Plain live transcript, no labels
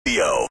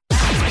Radio.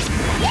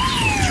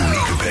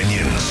 Unique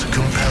opinions,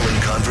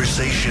 compelling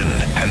conversation,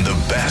 and the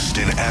best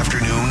in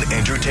afternoon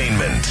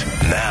entertainment.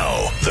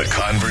 Now, the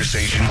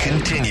conversation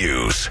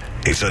continues.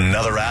 It's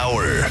another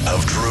hour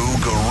of Drew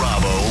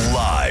Garabo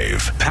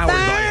Live. Powered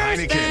by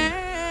Heineken.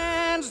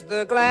 Stands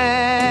the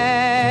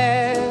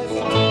glass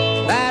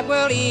that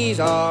will ease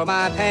all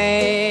my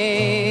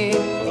pain,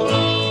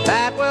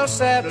 that will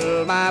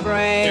settle my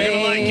brain. You're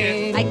gonna like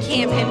it. I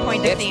can't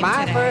pinpoint the It's theme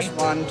my today. first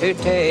one to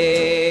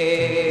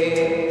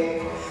take.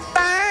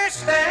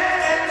 First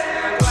stands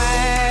the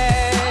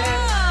glass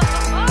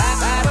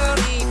that will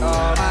ease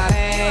all my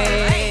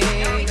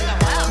pain,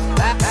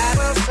 that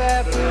will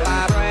settle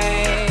my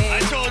brain. I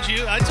told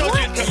you it'd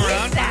come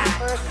around.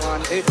 First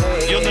one to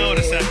take. You'll know in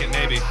a second,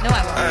 maybe. No, I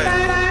won't.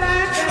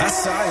 I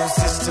saw your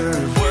sister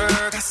at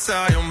work, I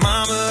saw your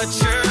mama at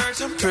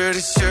church, I'm pretty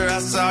sure I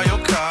saw your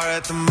car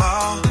at the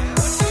mall.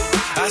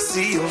 I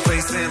see your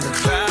face in the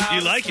clouds.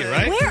 You like it,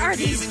 right? Where are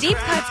these deep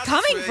cuts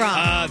coming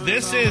from?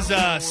 This is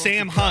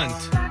Sam Hunt.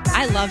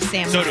 I love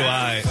Sam. So do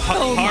I.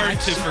 So Hard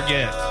much. to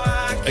forget.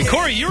 And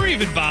Corey, you were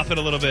even bopping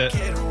a little bit.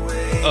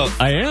 Oh,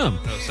 I am.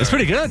 It's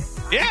pretty good.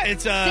 yeah,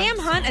 it's Sam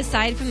Hunt,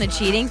 aside from the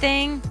cheating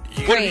thing,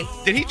 great.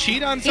 Did he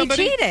cheat on He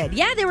somebody? cheated.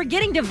 Yeah, they were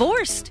getting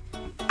divorced.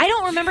 I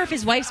don't remember if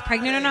his wife's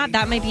pregnant or not.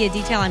 That might be a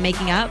detail I'm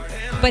making up.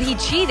 But he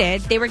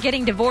cheated. They were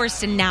getting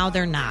divorced, and now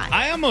they're not.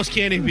 I almost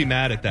can't even be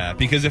mad at that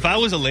because if I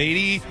was a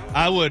lady,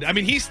 I would. I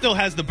mean, he still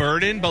has the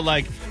burden, but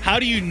like, how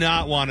do you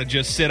not want to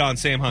just sit on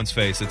Sam Hunt's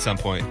face at some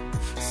point?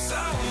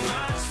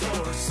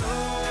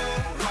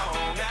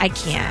 I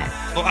can't.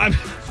 Well,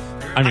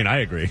 I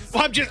agree.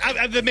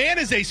 the man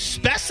is a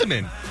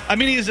specimen. I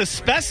mean, he is a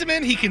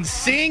specimen. He can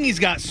sing. He's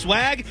got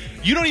swag.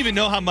 You don't even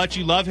know how much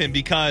you love him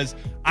because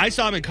I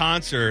saw him in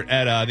concert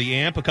at the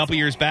Amp a couple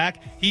years back.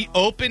 He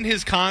opened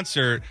his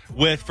concert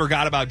with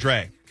Forgot About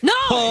Dre. No!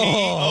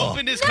 He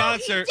opened his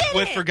concert he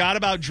with didn't. Forgot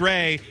About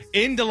Dre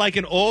into like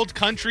an old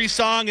country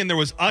song, and there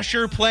was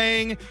Usher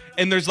playing,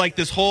 and there's like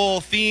this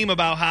whole theme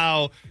about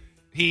how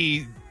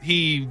he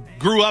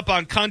grew up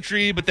on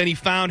country, but then he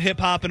found hip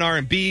hop and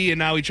R&B, and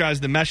now he tries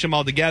to mesh them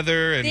all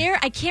together. And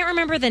I can't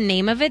remember the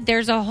name of it.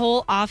 There's a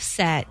whole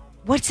offset.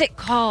 What's it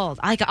called?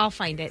 I'll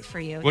find it for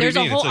you. What do you There's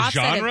mean? a whole It's a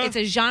offset. genre? It's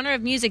a genre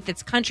of music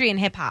that's country and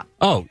hip hop.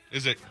 Oh,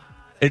 is it?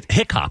 it's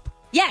hip hop.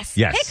 Yes.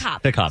 Yes. Hip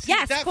hop. Hip hop.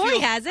 Yes. That Corey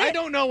feels- has it. I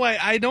don't know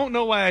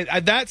why.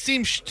 That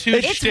seems too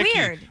It's shticky.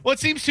 weird. Well, it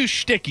seems too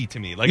shticky to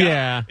me. Like,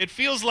 Yeah. it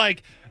feels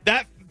like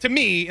that to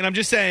me, and I'm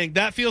just saying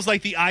that feels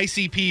like the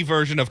ICP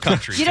version of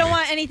country. You to don't me.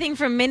 want anything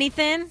from Mini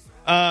Thin?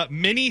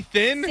 Mini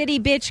Thin. City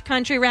bitch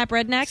country rap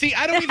redneck? See,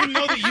 I don't even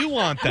know that you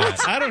want that.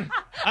 I don't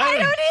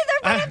either,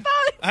 but it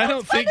probably I don't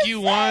sounds fun think to you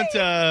say. want.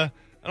 I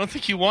don't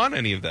think you want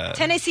any of that.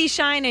 Tennessee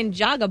Shine and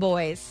Jaga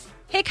Boys.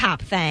 Hip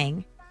hop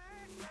thing.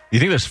 You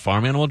think there's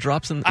farm animal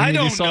drops in I any of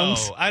don't these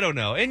songs? know. I don't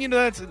know. And you know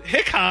that's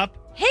hip hop.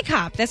 Hip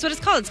hop. That's what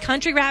it's called. It's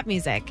country rap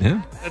music.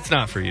 Yeah. That's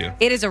not for you.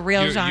 It is a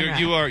real You're- genre.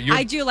 you're-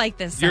 I do like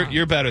this song.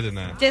 You're better than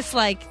that.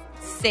 Dislike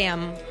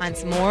Sam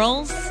Hunt's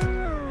morals.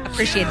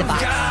 Appreciate the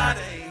bops.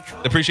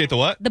 Appreciate the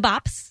what? The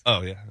bops.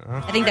 Oh yeah.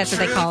 I think that's what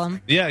they call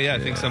them. Yeah, I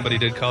think somebody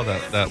did call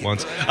that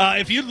once.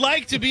 If you'd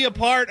like to be a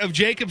part of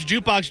Jacob's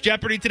Jukebox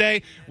Jeopardy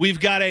today, we've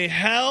got a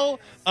hell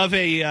of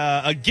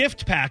a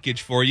gift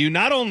package for you.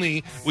 Not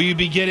only will you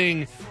be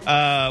getting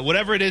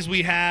whatever it is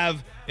we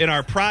have in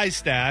our prize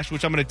stash,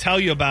 which I'm going to tell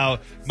you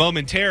about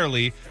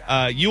momentarily,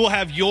 you will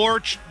have your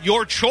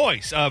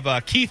choice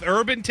of Keith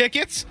Urban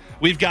tickets.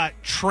 We've got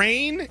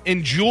Train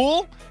and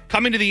Jewel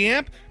coming to the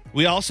Amp.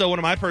 We also, one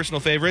of my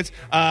personal favorites,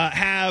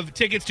 have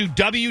tickets to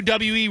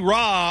WWE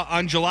Raw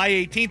on July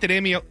 18th at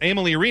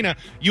Amalie Arena.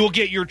 You will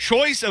get your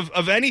choice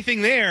of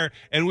anything there,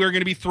 and we're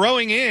going to be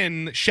throwing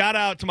in, shout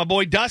out to my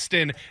boy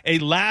Dustin, a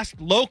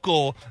Last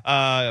Local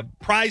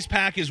prize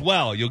pack as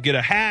well. You'll get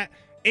a hat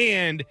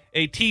and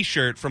a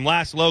T-shirt from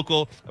Last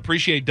Local.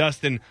 Appreciate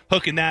Dustin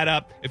hooking that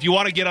up. If you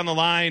want to get on the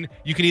line,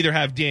 you can either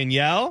have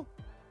Danielle,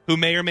 who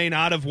may or may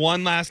not have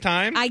won last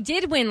time. I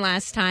did win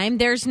last time.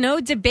 There's no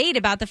debate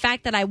about the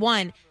fact that I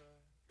won.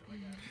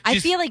 I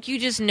feel like you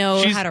just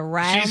know how to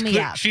rile me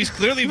up. She's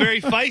clearly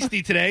very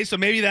feisty today, so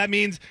maybe that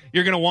means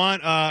you're going to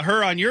want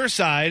her on your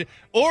side,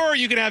 or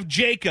you can have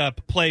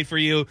Jacob play for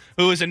you,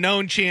 who is a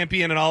known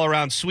champion and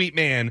all-around sweet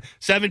man.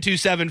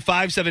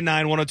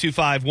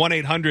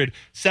 727-579-1025,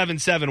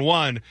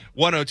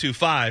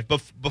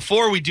 1-800-771-1025.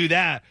 Before we do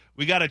that,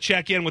 we got to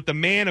check in with the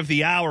man of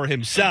the hour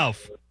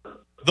himself,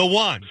 the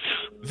one,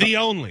 the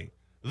only,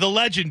 the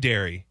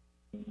legendary,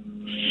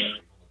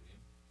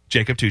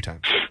 Jacob Two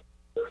Times.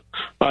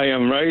 I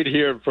am right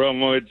here,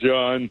 Promo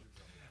John.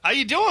 How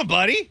you doing,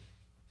 buddy?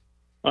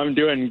 I'm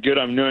doing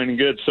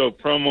good. So,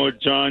 Promo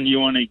John, you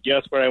want to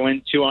guess where I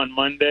went to on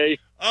Monday?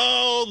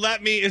 Oh,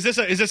 is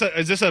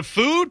this a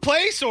food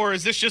place or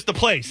is this just a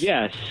place?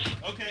 Yes.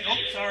 Okay. Oh,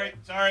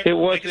 sorry. It Making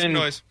some wasn't.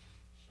 noise.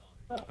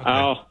 Okay.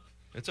 I'll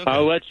It's okay.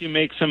 let you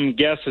make some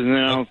guesses, and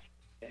then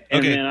and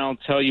Okay. then I'll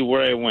tell you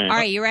where I went. All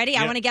right, you ready?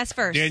 I Yeah. want to guess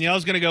first.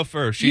 Danielle's going to go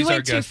first. You She's our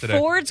went to guest today.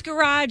 Ford's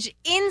Garage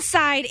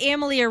inside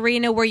Amalie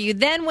Arena, where you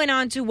then went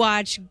on to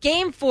watch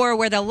Game 4,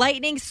 where the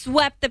Lightning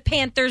swept the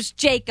Panthers.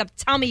 Jacob,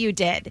 tell me you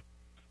did.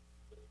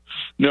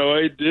 No,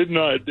 I did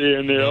not,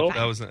 Danielle.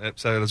 That was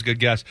a good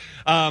guess.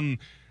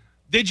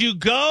 Did you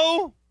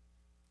go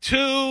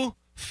to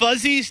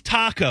Fuzzy's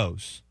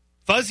Tacos?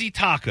 Fuzzy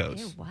Tacos.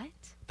 Ew, what?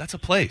 That's a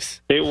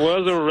place. It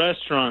was a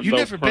restaurant, You've though,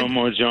 never been-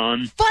 Promo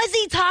John.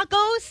 Fuzzy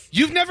tacos?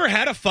 You've never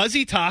had a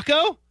fuzzy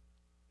taco?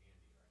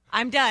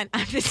 I'm done.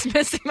 I'm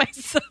dismissing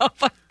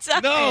myself. I'm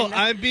done. No,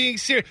 I'm being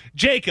serious.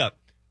 Jacob,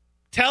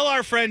 tell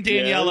our friend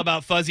Danielle Yes?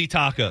 about fuzzy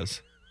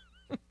tacos.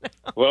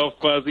 Well,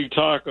 Fuzzy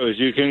Tacos,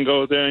 you can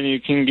go there and you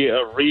can get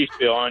a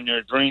refill on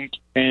your drink,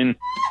 and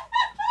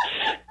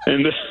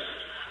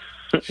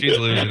She's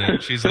losing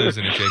it. She's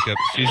losing it, Jacob.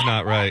 She's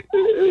not right.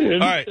 All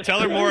right,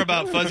 tell her more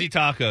about fuzzy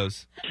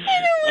tacos.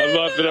 I'm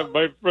laughing at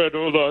my friend.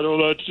 Hold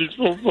on. She's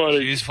so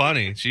funny. She's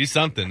funny. She's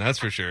something, that's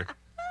for sure.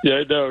 Yeah,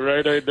 I know,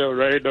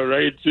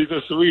 right? She's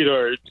a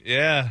sweetheart.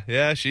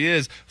 Yeah, she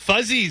is.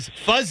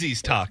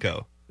 Fuzzy's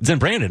taco. It's in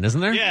Brandon,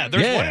 isn't there? Yeah,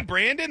 there's one in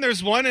Brandon.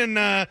 There's one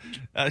in.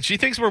 She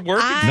thinks we're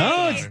working.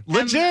 No, it's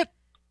legit.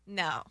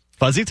 No.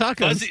 Fuzzy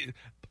tacos.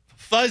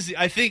 Fuzzy.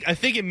 I think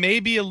it may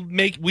be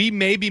we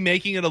may be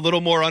making it a little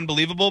more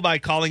unbelievable by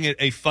calling it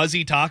a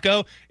fuzzy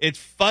taco. It's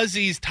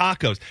Fuzzy's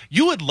Tacos.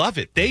 You would love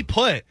it. They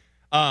put.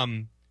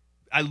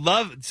 I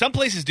love some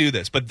places do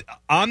this, but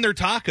on their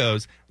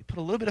tacos they put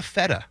a little bit of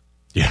feta.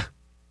 Yeah.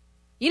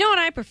 You know what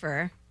I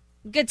prefer?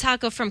 Good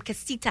taco from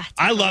Casita.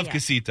 I love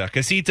Casita.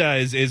 Casita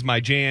is my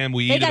jam.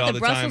 We They eat it got all the the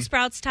Brussels time.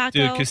 sprouts taco.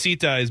 Dude,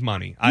 Casita is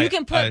money. You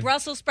can put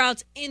Brussels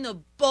sprouts in the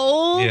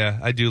bowl. Yeah,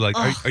 I do like.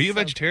 Oh, are you a so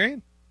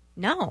vegetarian?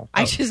 No,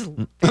 I just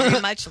very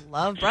much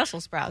love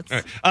Brussels sprouts. All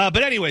right.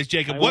 But anyways,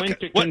 Jacob, I what went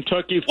to what-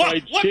 Kentucky what-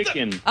 Fried what the-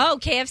 Chicken. Oh,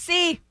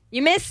 KFC.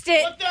 You missed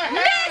it. What the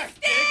heck,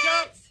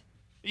 Jacob?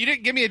 You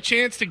didn't give me a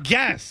chance to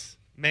guess,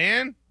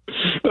 man.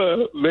 Man,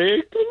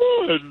 come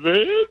on,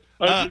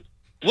 man.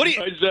 What do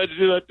you? I said to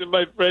do that to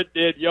my friend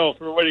Danielle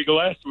for wedding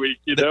last week,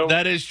 you know?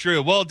 That is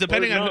true. Well,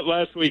 depending not on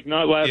last week,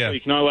 not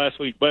last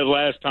week, but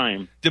last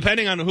time.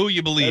 depending on who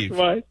you believe.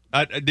 That's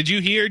right. Did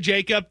you hear,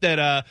 Jacob,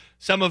 that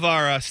some of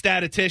our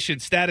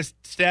statisticians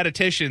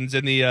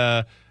in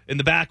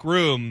the back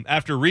room,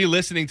 after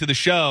re-listening to the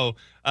show,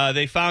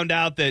 they found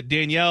out that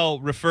Danielle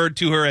referred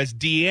to her as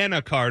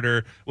Deanna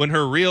Carter when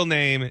her real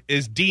name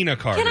is Dina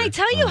Carter. Can I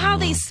tell you how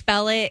they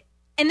spell it?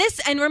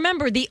 And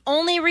remember, the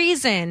only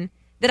reason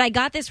that I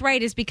got this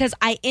right is because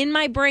I, in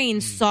my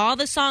brain, saw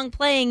the song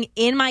playing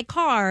in my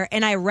car,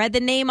 and I read the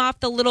name off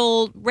the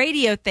little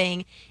radio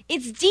thing.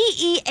 It's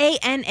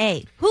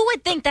Deana. Who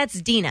would think that's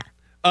Dina?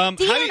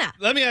 Deanna.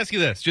 Let me ask you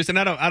this, just and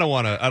I don't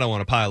want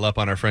to pile up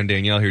on our friend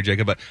Danielle here,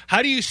 Jacob, but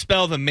how do you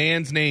spell the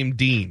man's name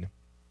Dean?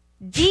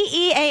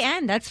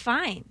 Dean. That's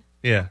fine.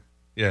 Yeah.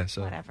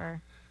 So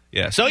Whatever.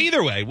 yeah. So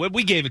either way,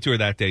 we gave it to her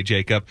that day,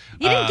 Jacob.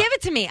 You didn't give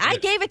it to me. I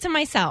gave it to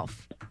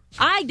myself.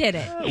 I did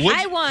it.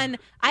 I won.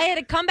 I had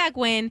a comeback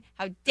win.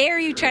 How dare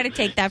you try to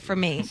take that from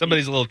me?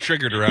 Somebody's a little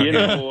triggered around You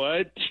here. know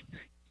what?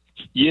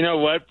 You know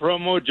what,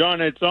 Promo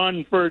John? It's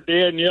on for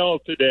Danielle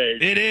today.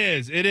 It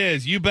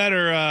is. You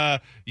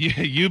better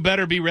you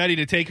better be ready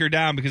to take her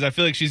down because I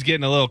feel like she's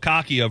getting a little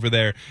cocky over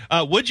there.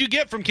 What'd you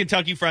get from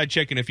Kentucky Fried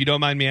Chicken, if you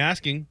don't mind me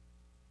asking?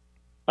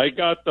 I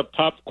got the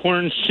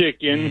popcorn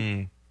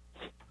chicken,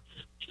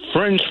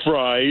 French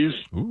fries,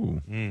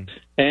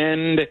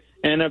 and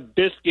a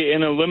biscuit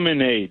and a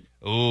lemonade.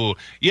 Ooh,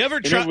 you ever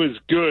And try? it was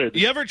good.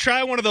 You ever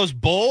try one of those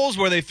bowls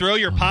where they throw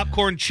your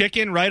popcorn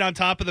chicken right on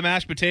top of the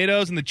mashed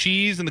potatoes and the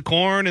cheese and the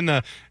corn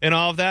and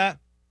all of that?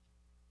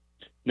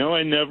 No,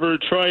 I never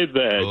tried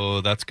that.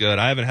 Oh, that's good.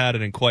 I haven't had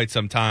it in quite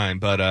some time,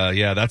 but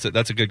yeah, that's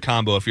a good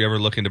combo if you're ever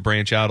looking to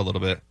branch out a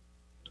little bit.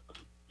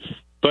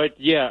 But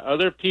yeah,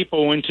 other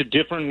people went to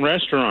different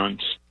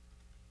restaurants.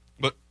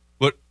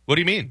 What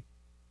do you mean?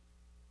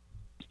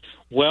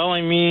 Well,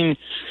 I mean,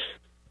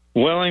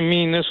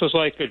 this was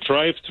like a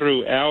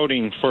drive-through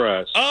outing for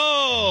us.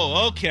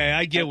 Oh, okay,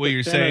 I get what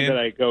you're Center saying. that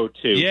I go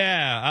to.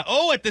 Yeah.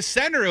 At the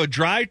center, a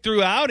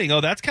drive-through outing.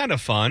 Oh, that's kind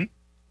of fun.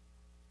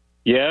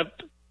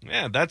 Yep.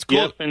 Yeah, that's cool.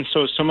 Yep. And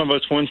so some of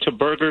us went to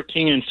Burger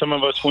King, and some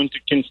of us went to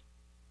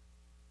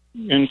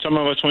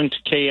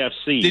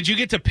KFC. Did you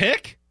get to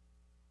pick?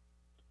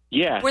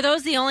 Yeah. Were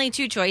those the only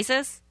two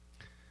choices?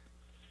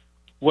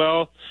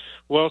 Well,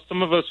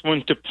 some of us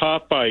went to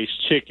Popeye's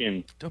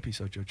Chicken, Don't be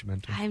so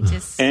judgmental. I'm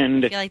just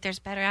And- I feel like there's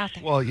better out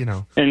there. Well, you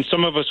know. and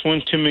some of us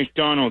went to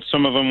McDonald's.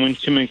 Some of them went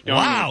to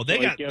McDonald's. Wow, they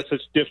So got- I guess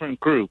it's different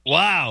groups.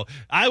 Wow.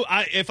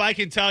 I if I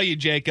can tell you,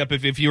 Jacob,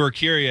 if you were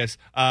curious,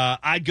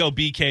 I'd go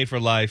BK for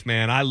life,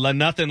 man. I love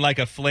nothing like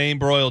a flame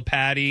broiled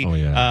patty. Oh,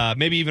 yeah.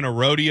 Maybe even a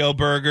rodeo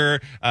burger.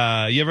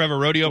 You ever have a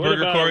rodeo What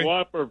burger, about Corey? a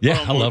Whopper? Yeah,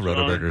 I promo, love John?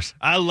 Roto Burgers.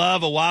 I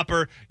love a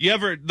Whopper.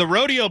 The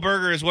rodeo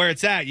burger is where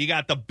it's at. You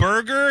got the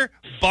burger,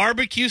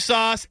 barbecue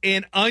sauce,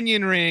 and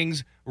onion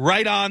rings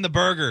right on the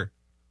burger.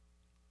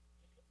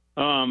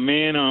 Oh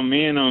man, oh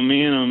man, oh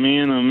man, oh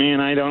man, oh man!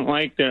 I don't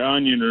like their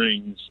onion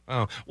rings.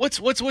 Oh,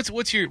 what's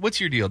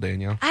your deal,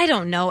 Danielle? I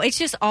don't know. It's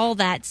just all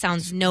that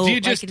sounds not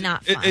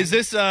fun. Is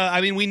this? I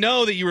mean, we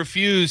know that you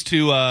refuse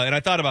to, and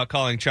I thought about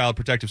calling Child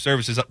Protective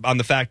Services on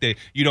the fact that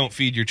you don't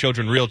feed your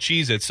children real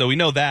Cheez-Its, so we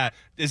know that.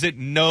 Is it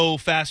no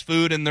fast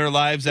food in their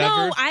lives ever?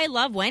 No, I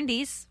love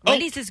Wendy's. Oh.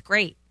 Wendy's is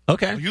great.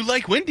 Okay. Oh, you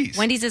like Wendy's?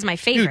 Wendy's is my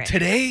favorite. Dude,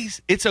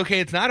 today's It's Okay,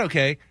 It's Not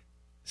Okay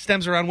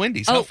stems around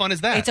Wendy's. How fun is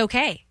that? It's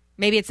okay.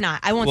 Maybe it's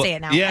not. I won't say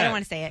it now. yeah. I don't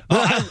want to say it.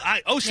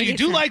 So you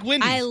do like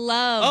Wendy's? I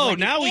love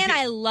Wendy's. Now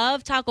I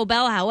love Taco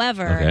Bell.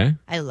 However,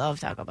 I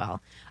love Taco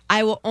Bell.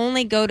 I will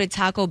only go to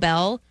Taco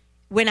Bell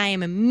when I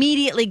am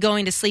immediately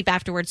going to sleep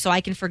afterwards so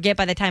I can forget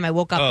by the time I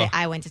woke up that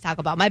I went to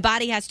Taco Bell. My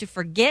body has to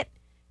forget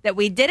that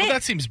we did it.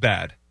 That seems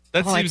bad.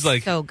 That seems it's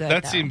like so good.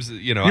 That though. seems,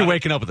 You're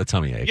waking up with a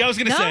tummy ache. Yeah, I was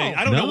going to say,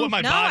 I don't know what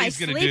my body's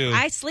going to do.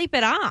 I sleep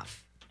it off.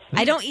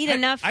 I don't eat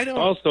enough. I don't.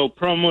 Also,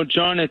 Promo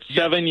John, it's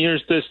 7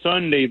 years this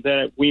Sunday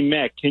that we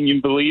met. Can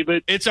you believe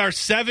it? It's our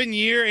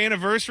 7-year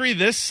anniversary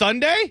this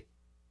Sunday?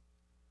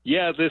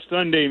 Yeah, this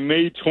Sunday,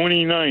 May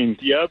 29th.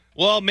 Yep.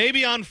 Well,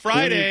 maybe on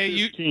Friday,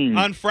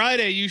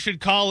 2015. you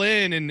should call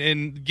in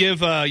and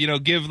give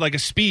like a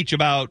speech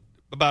about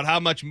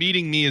how much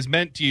meeting me has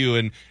meant to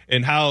you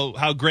and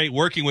how great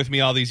working with me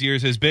all these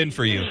years has been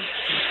for you.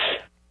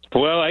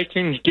 Well, I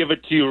can give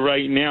it to you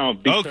right now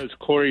because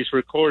Corey's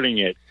recording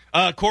it.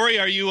 Corey,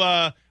 are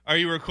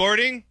you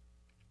recording?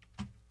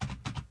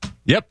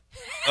 Yep.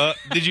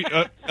 Did you?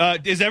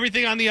 Is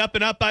everything on the up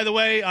and up? By the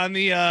way, on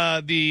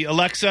the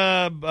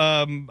Alexa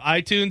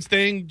iTunes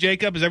thing,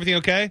 Jacob, is everything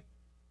okay?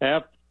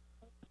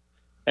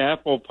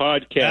 Apple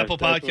Podcast. Apple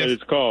Podcast. That's what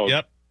it's called.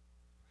 Yep.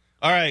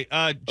 All right,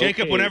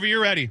 Jacob. Okay. Whenever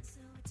you're ready.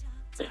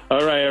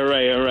 All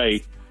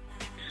right.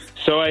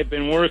 So I've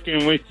been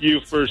working with you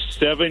for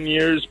 7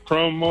 years,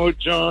 Promo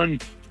John,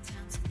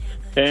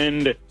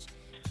 and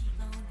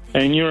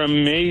you're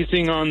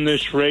amazing on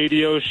this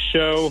radio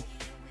show.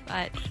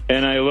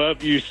 And I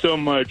love you so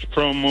much,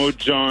 Promo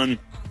John.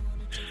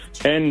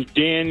 And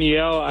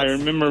Danielle, I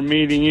remember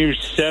meeting you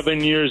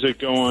 7 years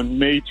ago on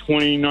May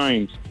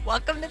 29th.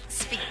 Welcome to the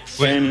speech.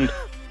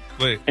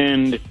 Wait.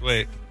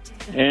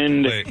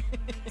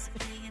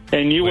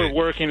 And you were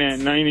working at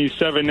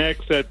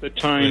 97X at the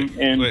time.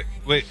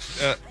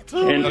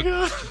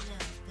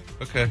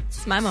 Okay.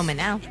 It's my moment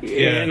now.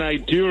 And I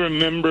do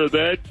remember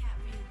that,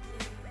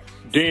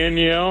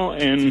 Danielle,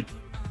 and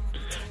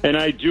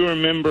I do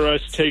remember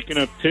us taking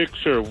a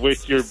picture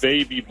with your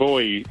baby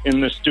boy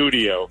in the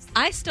studio.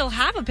 I still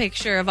have a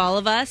picture of all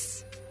of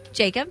us.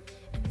 Jacob,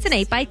 it's an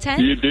 8x10.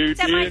 You do, It's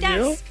at my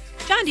Danielle? desk.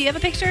 John, do you have a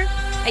picture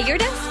at your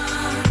desk?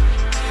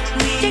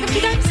 Jacob,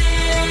 2 times?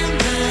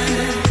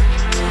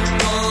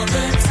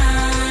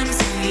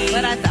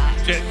 What I thought.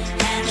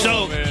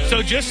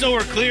 So just so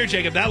we're clear,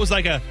 Jacob, that was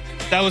like a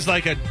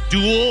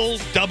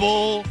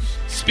double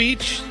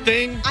speech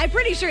thing. I'm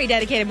pretty sure he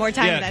dedicated more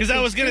time to that. Because I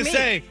was going to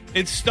say,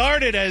 it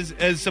started as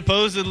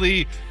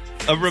supposedly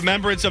a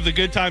remembrance of the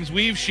good times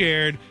we've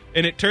shared,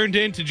 and it turned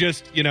into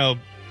just,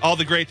 all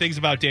the great things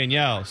about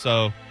Danielle.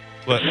 So,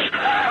 what?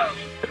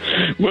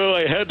 Well,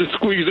 I had to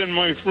squeeze in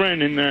my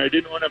friend in there. I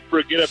didn't want to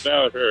forget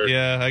about her.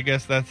 Yeah, I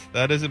guess that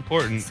is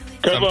important.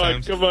 Come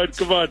sometimes.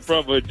 on,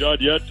 probably, John.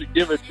 You have to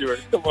give it to her.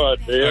 Come on,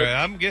 man. All right,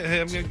 I'm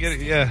going to get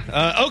it,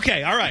 yeah.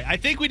 Okay, all right. I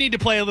think we need to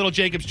play a little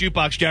Jacob's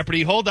Jukebox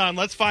Jeopardy. Hold on.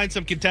 Let's find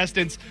some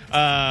contestants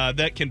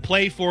that can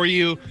play for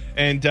you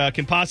and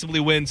can possibly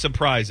win some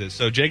prizes.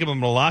 So, Jacob, I'm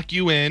going to lock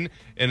you in,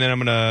 and then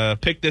I'm going to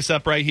pick this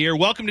up right here.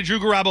 Welcome to Drew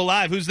Garabo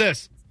Live. Who's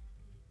this?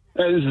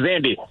 This is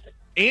Andy.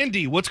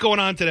 Andy, what's going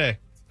on today?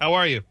 How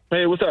are you?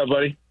 Hey, what's up,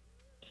 buddy?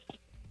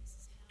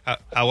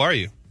 How are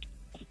you?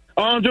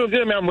 Oh, I'm doing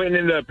good, man. I'm waiting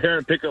in the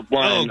parent pickup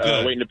line,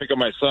 waiting to pick up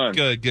my son.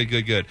 Good.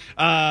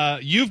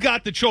 You've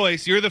got the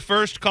choice. You're the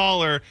first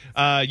caller.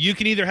 You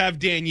can either have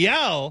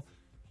Danielle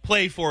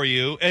play for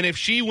you, and if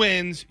she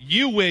wins,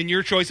 you win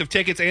your choice of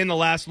tickets and the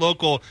last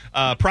local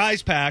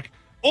prize pack,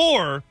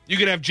 or you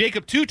could have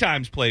Jacob 2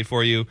 times play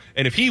for you,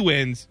 and if he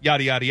wins,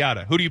 yada, yada,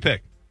 yada. Who do you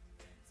pick?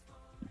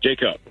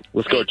 Jacob.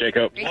 Let's go,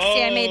 Jacob. Great to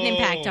see I made an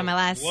impact on my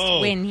last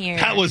win here.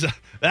 That was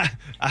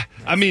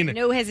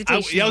no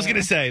hesitation. I was going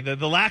to say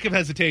the lack of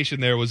hesitation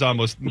there was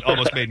almost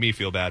made me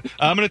feel bad.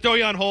 I'm going to throw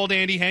you on hold,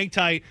 Andy. Hang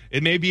tight.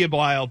 It may be a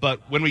while,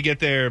 but when we get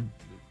there,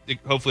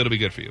 hopefully it'll be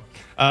good for you.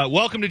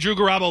 Welcome to Drew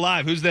Garabo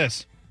Live. Who's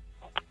this?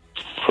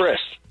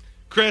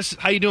 Chris,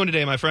 how you doing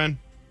today, my friend?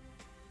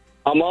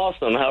 I'm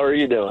awesome. How are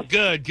you doing?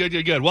 Good.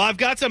 Well, I've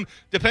got some,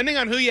 depending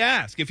on who you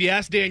ask. If you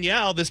ask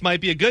Danielle, this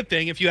might be a good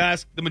thing. If you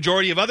ask the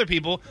majority of other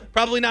people,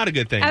 probably not a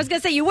good thing. I was going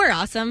to say you were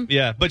awesome.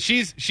 Yeah, but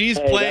she's Hey,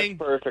 playing.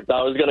 That's perfect.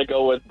 I was going to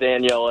go with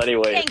Danielle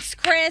anyway. Thanks,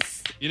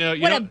 Chris.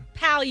 What a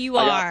pal you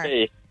are.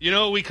 You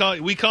know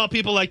what we call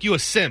people like you a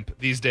simp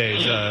these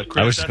days,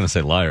 Chris. I was just going to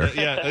say liar.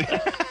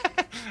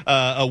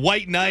 A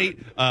white knight,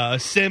 a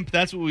simp.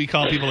 That's what we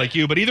call people like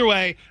you. But either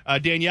way,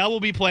 Danielle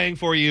will be playing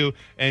for you,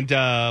 and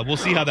we'll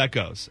see how that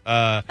goes.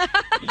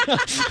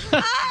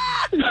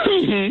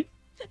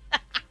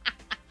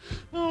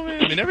 Oh,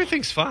 man. I mean,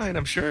 everything's fine.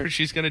 I'm sure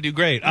she's going to do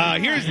great.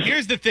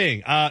 Here's the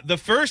thing. The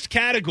first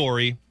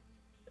category.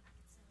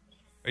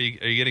 Are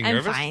you getting I'm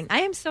nervous? fine. I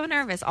am so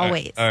nervous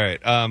always. All right.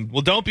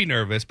 Well, don't be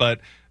nervous,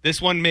 but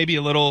this one may be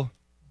a little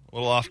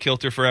off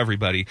kilter for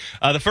everybody.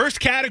 The first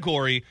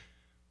category,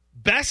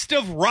 Best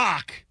of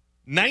Rock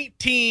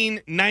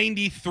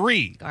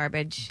 1993.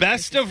 Garbage.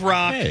 Best of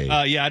Rock. Hey.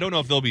 Yeah, I don't know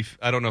if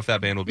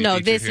that band will be No,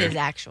 featured this here. is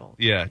actual.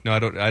 Yeah, no, I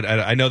don't.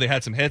 I know they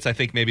had some hits. I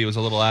think maybe it was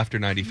a little after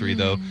 '93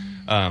 though.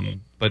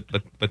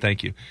 But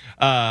thank you.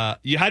 How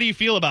do you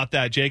feel about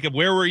that, Jacob?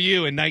 Where were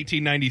you in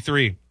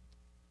 1993?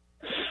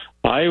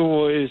 I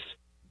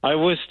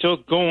was still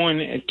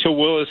going to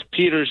Willis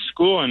Peters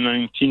School in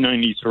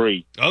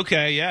 1993.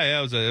 Okay, yeah,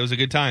 it was a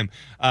good time.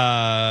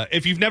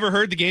 If you've never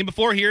heard the game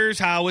before, here's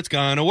how it's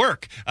gonna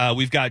work.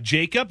 We've got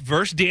Jacob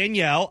versus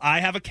Danielle.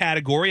 I have a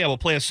category. I will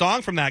play a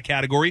song from that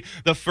category.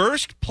 The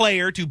first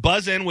player to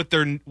buzz in with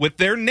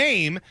their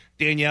name,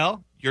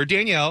 Danielle. You're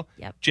Danielle.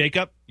 Yep.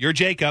 Jacob, you're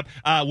Jacob.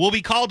 Will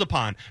be called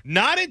upon.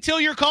 Not until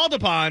you're called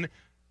upon.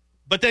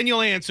 But then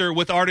you'll answer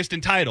with artist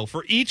and title.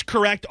 For each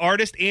correct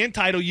artist and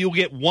title, you'll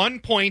get 1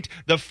 point.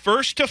 The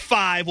first to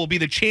 5 will be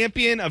the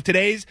champion of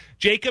today's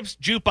Jacob's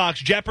Jukebox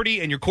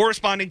Jeopardy, and your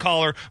corresponding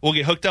caller will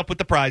get hooked up with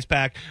the prize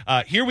pack.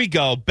 Here we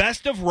go.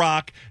 Best of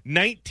Rock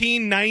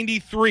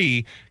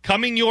 1993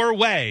 coming your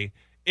way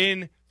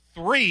in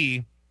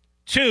 3,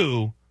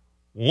 2,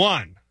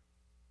 1.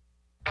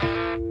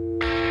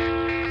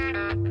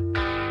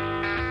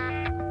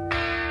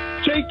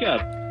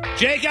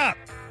 Jacob.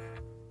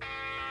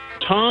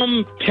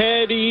 Tom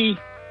Petty,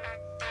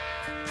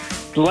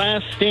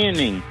 Last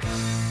Standing.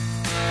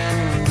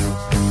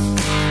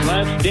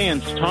 Last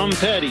Dance, Tom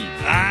Petty.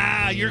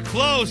 You're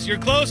close. You're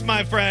close,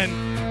 my friend.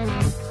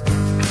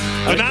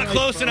 But not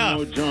close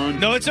enough.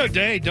 John. No, it's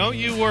okay. Don't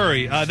you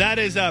worry. That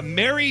is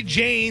Mary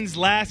Jane's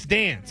Last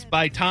Dance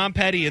by Tom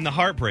Petty and the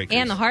Heartbreakers.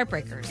 And the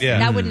Heartbreakers. Yeah.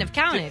 That wouldn't have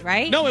counted,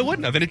 right? No, it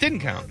wouldn't have, and it didn't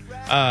count.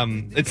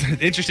 It's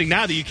interesting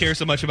now that you care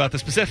so much about the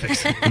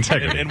specifics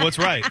and what's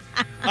right.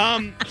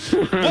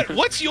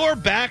 What's your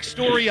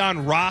backstory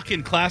on rock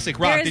and classic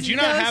rock? There's Did you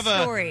not no have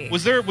story.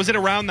 Was it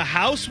around the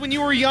house when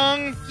you were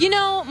young? You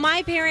know,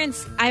 my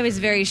parents, I was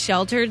very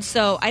sheltered,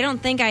 so I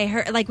don't think I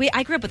heard,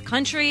 I grew up with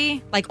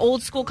country, like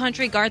old school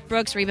country, Garth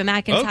Brooks, Reba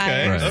McEntire.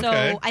 Okay, right. So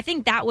Okay. I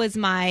think that was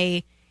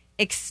my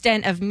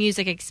extent of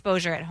music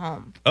exposure at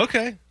home.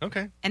 Okay.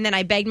 And then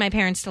I begged my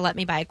parents to let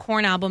me buy a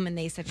Korn album, and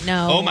they said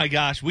no. Oh my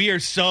gosh, we are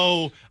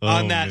so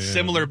on that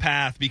similar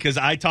path because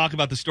I talk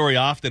about the story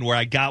often where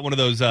I got one of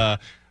those.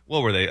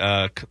 What were they?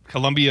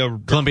 Columbia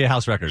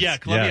House Records. Yeah,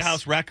 Columbia Yes.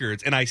 House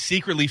Records, and I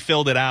secretly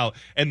filled it out.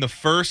 And the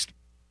first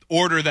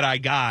order that I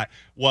got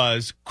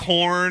was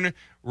Korn,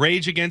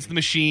 Rage Against the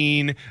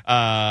Machine,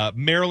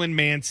 Marilyn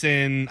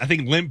Manson. I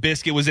think Limp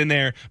Bizkit was in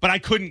there, but I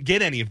couldn't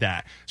get any of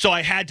that. So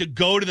I had to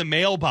go to the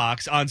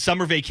mailbox on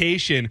summer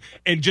vacation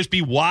and just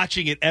be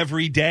watching it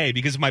every day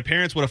because if my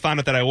parents would have found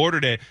out that I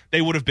ordered it,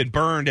 they would have been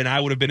burned and I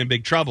would have been in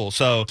big trouble.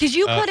 So because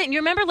you couldn't, you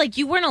remember, like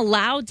you weren't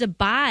allowed to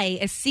buy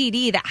a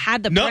CD that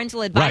had the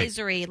parental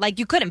advisory. Like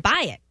you couldn't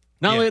buy it.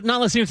 Not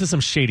unless you went to some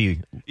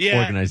shady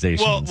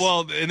organizations.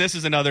 Well, and this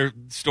is another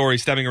story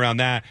stemming around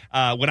that.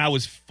 When I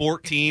was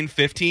 14,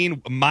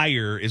 15,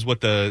 Meijer is what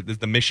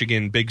the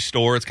Michigan big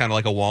store. It's kind of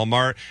like a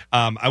Walmart.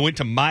 I went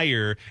to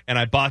Meijer and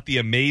I bought the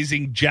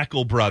Amazing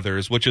Jekyll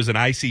Brothers, which is an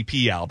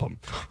ICP album.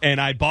 And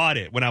I bought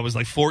it when I was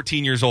like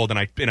 14 years old, and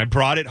I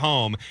brought it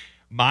home.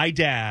 My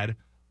dad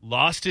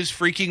lost his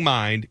freaking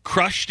mind,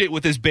 crushed it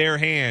with his bare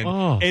hand,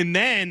 and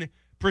then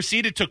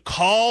proceeded to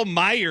call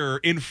Meijer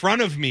in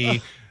front of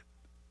me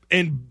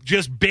and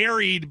just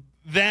buried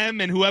them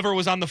and whoever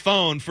was on the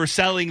phone for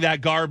selling that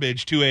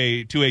garbage to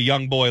a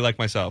young boy like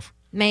myself.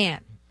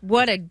 Man,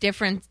 what a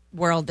different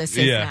world this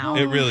is now.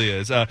 It really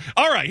is. All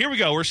right, here we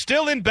go. We're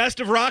still in Best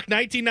of Rock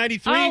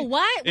 1993. Oh,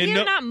 what?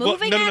 We're not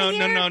moving out of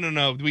here?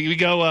 No. We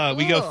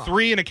go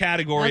 3 in a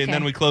category and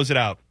then we close it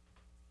out.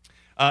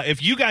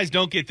 If you guys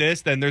don't get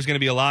this, then there's going to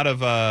be a lot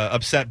of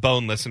upset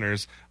bone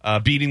listeners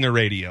beating the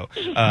radio.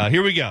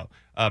 Here we go.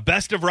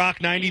 Best of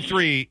Rock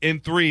 93 in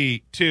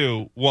 3,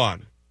 2,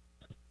 1.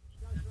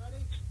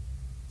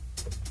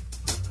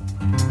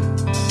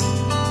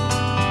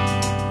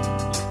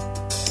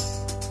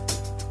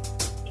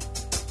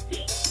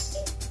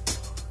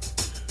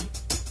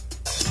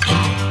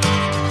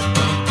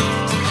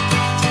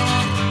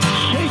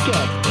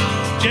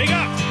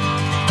 Jacob.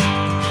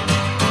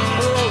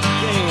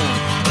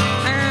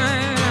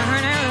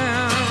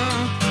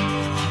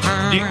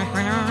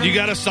 You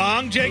got a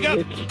song,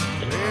 Jacob?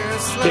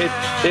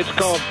 It's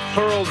called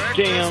Pearl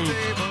Jam.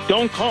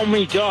 Don't Call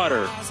Me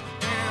Daughter.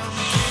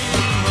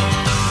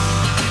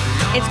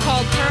 It's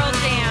called Pearl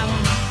Jam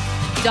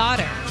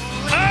Daughter.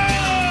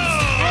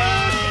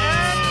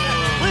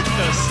 With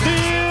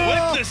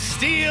the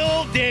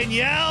steal,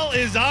 Danielle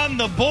is on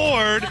the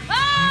board.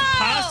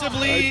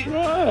 Possibly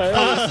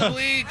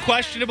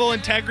questionable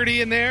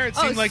integrity in there. It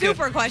seems like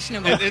super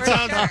questionable.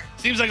 It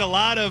seems like a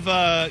lot of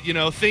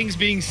things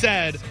being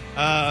said.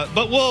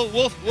 But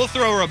we'll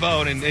throw her a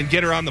bone and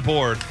get her on the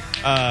board.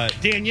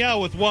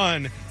 Danielle with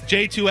 1,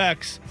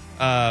 J2X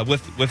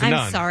with I'm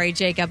none. sorry,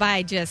 Jacob.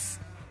 I just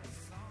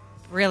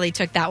really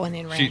took that one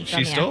in ran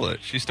She stole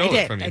it. She stole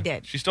it from you. I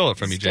did. She stole it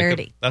from you,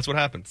 Sturdy. Jacob. That's what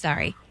happened.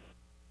 Sorry.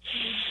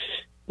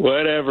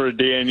 Whatever,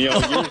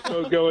 Danielle. You're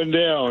still going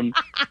down.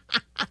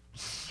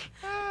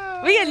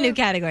 We got a new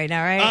category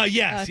now, right?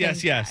 Yes.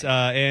 thank God.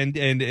 And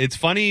it's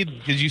funny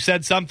because you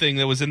said something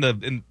that was in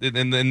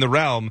the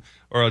realm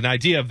or an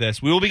idea of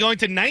this. We will be going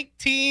to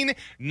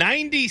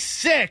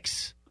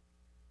 1996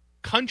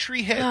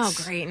 country hits. Oh,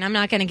 great. And I'm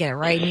not going to get it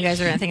right. And you guys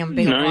are going to think I'm a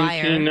big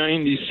liar.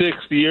 1996,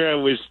 the year I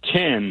was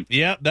 10.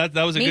 Yep, that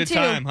was a Me good too.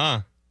 time,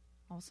 huh?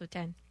 Also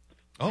 10.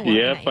 Oh, wow.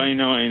 Yep, I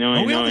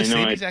know. we are the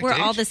same exact We're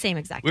age? all the same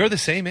exact We're the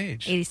same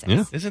age. 86.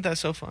 Yeah. Isn't that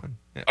so fun?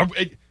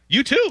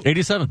 You too?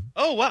 87.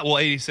 Oh, wow. Well,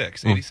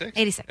 86. 86?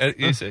 86.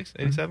 86?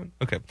 87?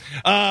 Okay.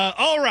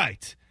 All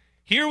right.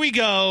 Here we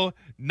go.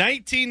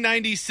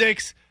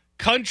 1996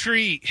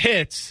 country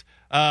hits.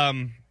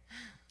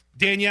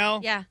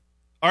 Danielle? Yeah.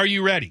 Are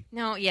you ready?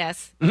 No,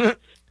 yes. Yes.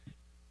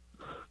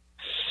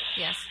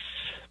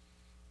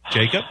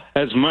 Jacob?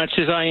 As much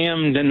as I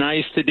am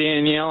nice to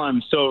Danielle,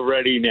 I'm so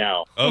ready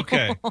now.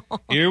 Okay.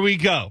 Here we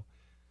go.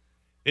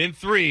 In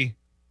 3,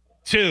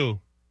 2,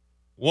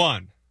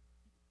 1.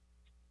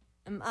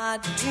 Oh,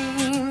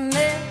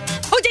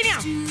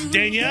 Danielle.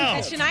 Danielle.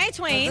 That's Shania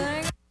Twain.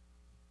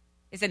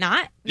 Is it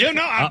not? Yeah,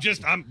 no,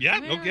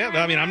 okay.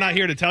 I mean, I'm not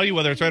here to tell you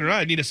whether it's right or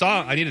not. I need a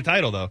song. I need a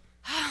title, though.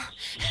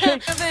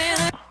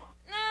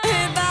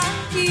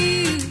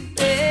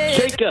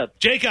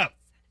 Jacob.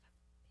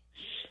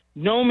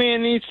 No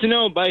Man Needs to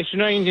Know by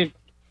Shania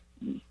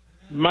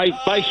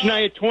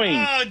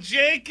Twain. Oh,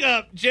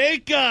 Jacob.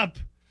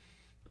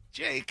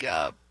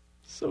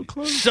 So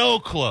close.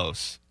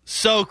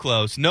 So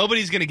close.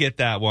 Nobody's going to get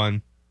that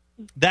one.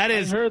 That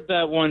is. I heard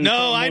that one.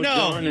 No, I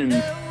know.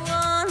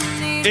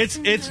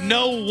 It's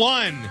no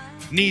one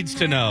needs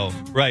to know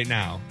right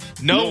now.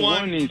 No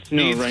one needs to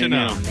know right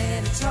now.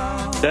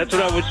 That's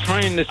what I was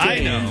trying to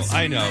say.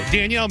 I know.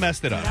 Danielle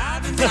messed it up.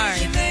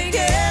 Sorry.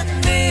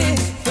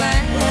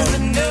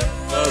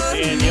 Well,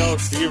 Danielle,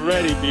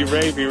 be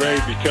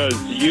ready,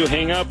 because you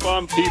hang up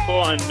on people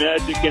on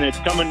Magic and it's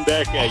coming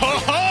back at you.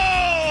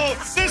 Oh,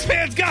 this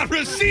man's got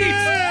receipts.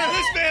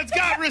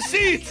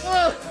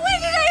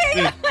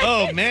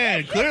 Oh,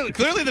 man.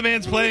 Clearly the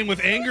man's playing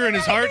with anger in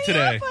his heart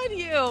today.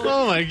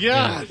 Oh, my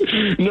God.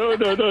 No,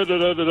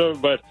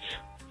 but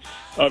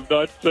I'm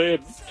not saying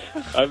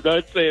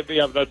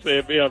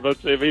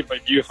me,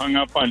 but you hung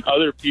up on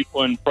other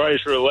people in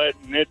price roulette,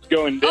 and it's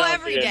going down.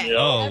 Every day.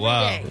 Danielle. Oh, Every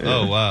wow. day.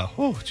 Oh, wow.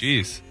 Oh,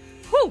 jeez.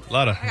 Whew.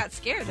 I got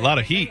scared. A lot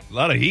of heat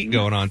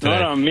going on today.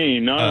 Not on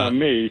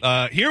me.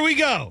 Here we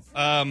go.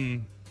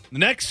 The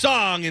next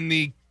song in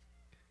the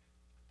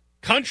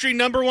country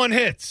number one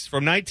hits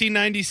from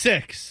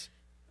 1996.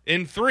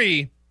 In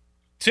 3,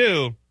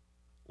 2,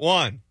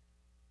 1.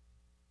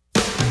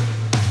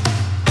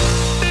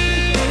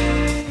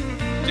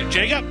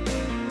 Jacob?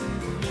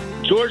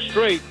 George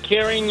Strait,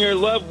 Carrying Your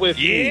Love With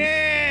Me.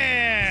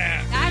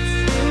 Yeah!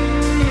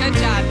 That's good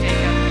job,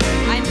 Jacob.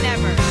 I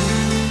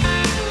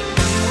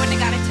wouldn't have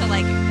got it till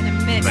like in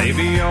a minute.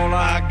 Baby, all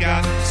I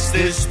got is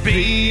this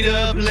beat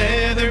up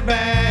leather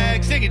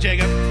bag. Sing it,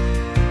 Jacob.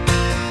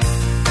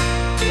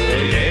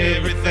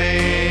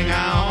 Everything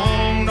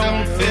I own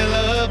don't fill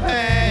up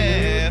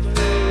half.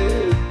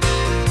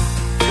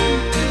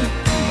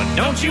 But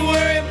don't you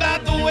worry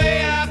about the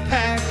way I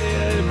pack.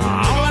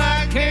 All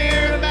I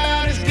care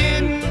about is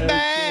getting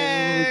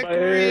back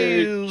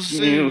real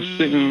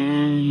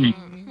soon.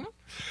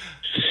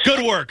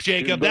 Good work,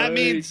 Jacob. That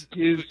means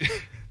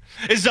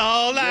is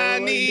all I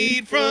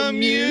need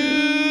from you.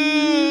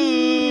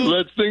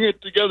 Let's sing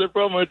it together,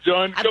 promo,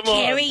 John. Come on.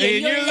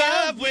 Carrying your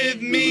love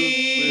with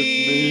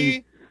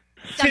me.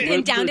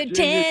 Something down to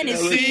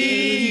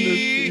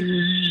Tennessee.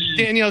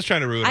 Danielle's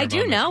trying to ruin our I do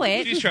moment. know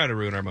it. She's trying to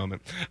ruin our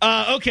moment.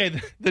 Okay,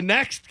 the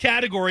next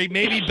category,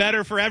 maybe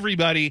better for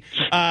everybody,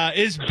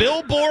 is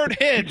Billboard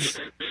hits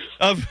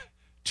of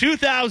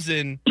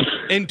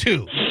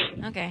 2002.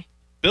 Okay.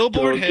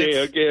 Billboard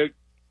hits.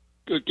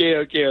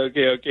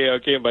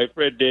 Okay. My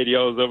friend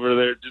Danielle's over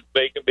there just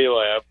making me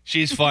laugh.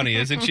 She's funny,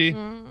 isn't she?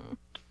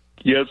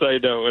 Yes, I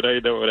know it.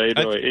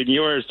 And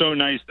you are so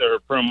nice there,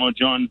 promo,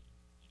 John.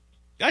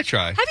 I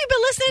try. Have you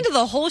been listening to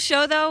the whole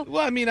show though?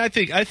 Well, I mean, I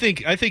think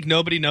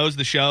nobody knows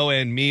the show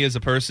and me as a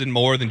person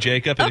more than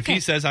Jacob. And if he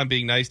says I'm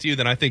being nice to you,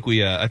 then I think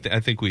we I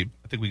think we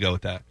go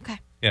with that. Okay.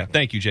 Yeah.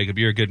 Thank you, Jacob.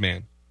 You're a good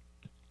man.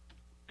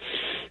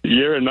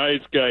 You're a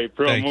nice guy,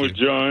 promo,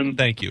 John.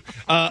 Thank you.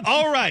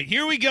 All right,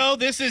 here we go.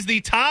 This is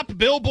the top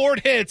Billboard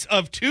hits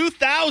of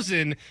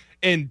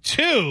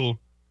 2002.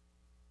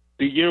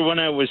 The year when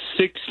I was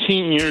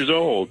 16 years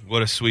old.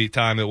 What a sweet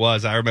time it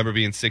was. I remember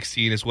being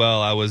 16 as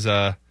well. I was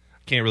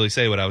can't really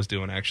say what I was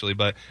doing actually,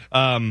 but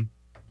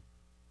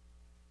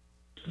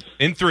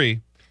in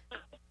 3,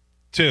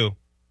 2,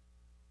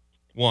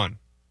 1.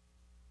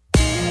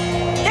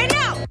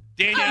 Danielle.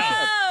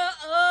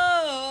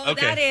 Oh,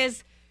 okay. That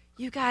is.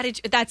 You got it.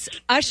 That's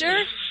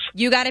Usher.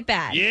 You got it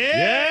bad.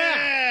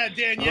 Yeah. Yeah,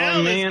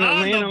 Danielle is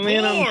on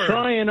the board.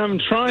 I'm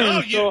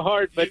trying so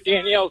hard, but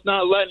Danielle's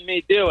not letting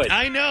me do it.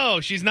 I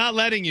know. She's not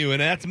letting you, and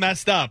that's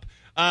messed up.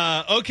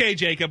 Okay,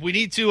 Jacob, we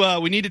need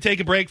to take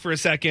a break for a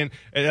second.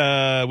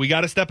 We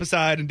got to step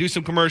aside and do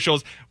some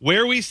commercials.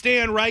 Where we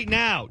stand right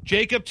now,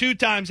 Jacob 2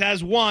 times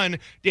has 1.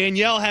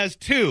 Danielle has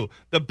 2.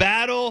 The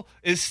battle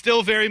is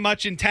still very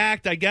much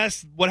intact. I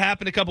guess what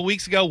happened a couple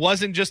weeks ago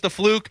wasn't just a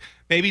fluke.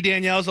 Maybe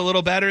Danielle's a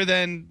little better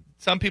than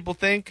some people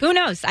think. Who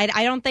knows? I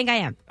don't think I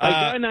am. I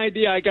got an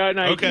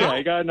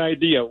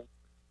idea.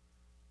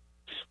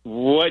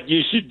 What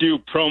you should do,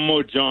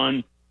 Promo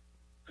John,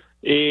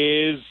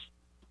 is...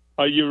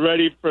 Are you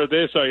ready for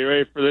this?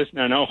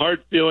 Now, no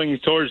hard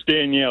feelings towards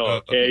Danielle,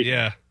 okay?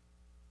 Yeah.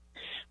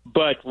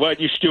 But what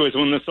you should do is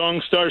when the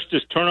song starts,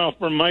 just turn off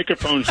her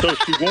microphone so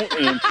she won't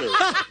answer.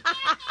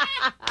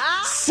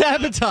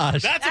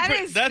 Sabotage. That's a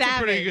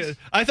pretty good.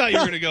 I thought you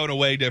were going to go in a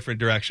way different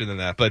direction than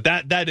that, but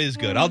that is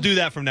good. I'll do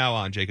that from now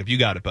on, Jacob. You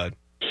got it, bud.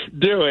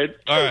 Do it.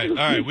 All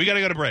right. We got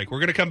to go to break. We're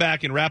going to come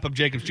back and wrap up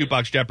Jacob's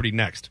Jukebox Jeopardy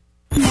next.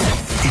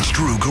 It's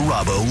Drew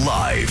Garabo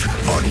live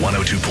on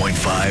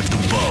 102.5 The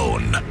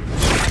Bone.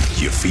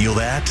 You feel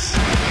that?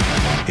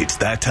 It's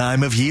that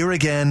time of year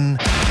again.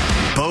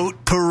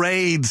 Boat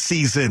parade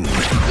season. Go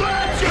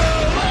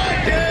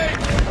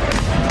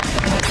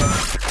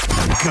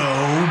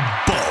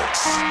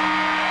Boats.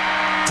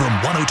 From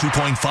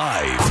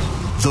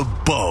 102.5 The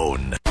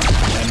Bone.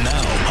 And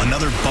now,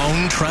 another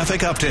Bone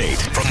traffic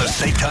update from the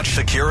Safe Touch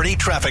Security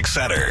Traffic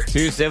Center.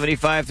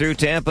 275 through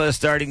Tampa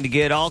starting to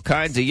get all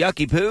kinds of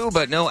yucky poo,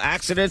 but no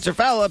accidents or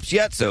foul-ups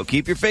yet, so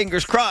keep your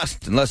fingers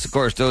crossed. Unless, of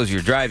course, those are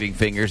your driving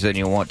fingers, then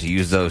you'll want to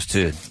use those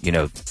to,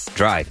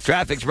 drive.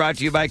 Traffic's brought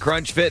to you by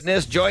Crunch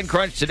Fitness. Join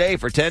Crunch today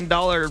for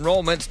 $10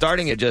 enrollment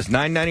starting at just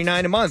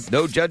 $9.99 a month.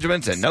 No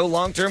judgments and no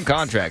long-term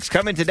contracts.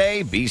 Come in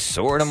today, be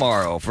sore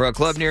tomorrow. For a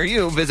club near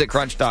you, visit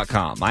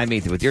crunch.com. I'm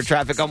Ethan with your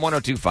traffic on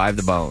 102.5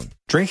 The Bone.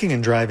 Drinking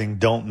and driving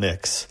don't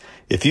mix.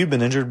 If you've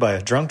been injured by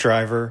a drunk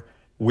driver,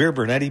 we're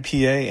Bernetti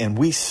PA and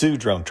we sue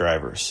drunk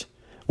drivers.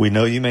 We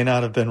know you may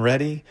not have been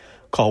ready.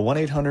 Call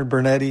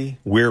 1-800-BERNETTI.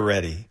 We're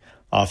ready.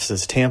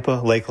 Offices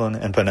Tampa, Lakeland,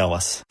 and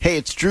Pinellas. Hey,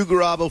 it's Drew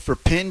Garabo for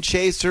Pin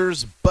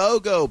Chasers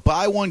BOGO.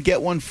 Buy one,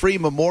 get one free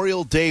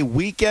Memorial Day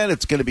weekend.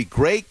 It's going to be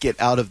great.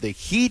 Get out of the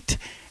heat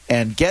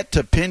and get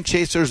to Pin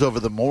Chasers over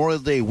the Memorial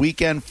Day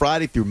weekend,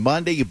 Friday through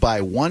Monday. You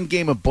buy one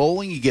game of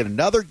bowling, you get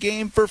another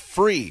game for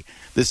free.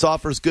 This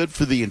offer is good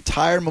for the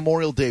entire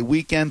Memorial Day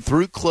weekend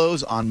through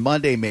close on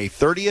Monday, May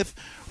 30th.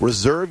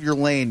 Reserve your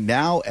lane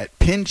now at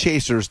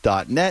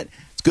pinchasers.net.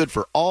 It's good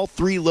for all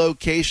 3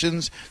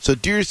 locations. So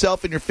do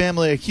yourself and your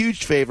family a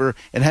huge favor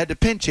and head to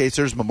Pin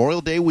Chasers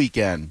Memorial Day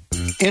weekend.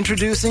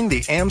 Introducing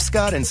the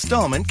Amscott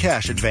Installment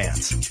Cash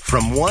Advance.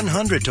 From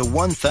 $100 to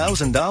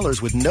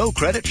 $1,000 with no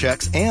credit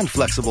checks and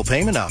flexible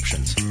payment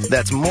options.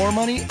 That's more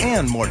money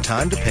and more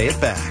time to pay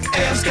it back.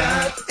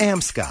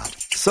 Amscott.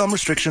 Some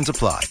restrictions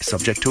apply,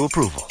 subject to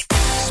approval.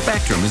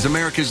 Spectrum is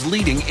America's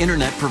leading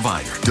internet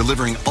provider,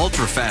 delivering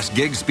ultra-fast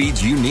gig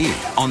speeds you need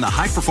on the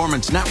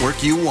high-performance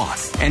network you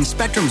want. And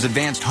Spectrum's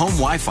advanced home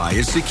Wi-Fi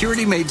is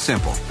security made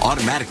simple,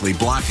 automatically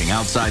blocking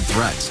outside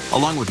threats,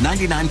 along with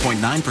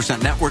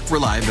 99.9% network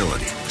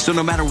reliability. So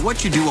no matter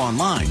what you do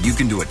online, you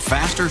can do it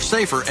faster,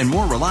 safer, and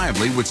more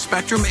reliably with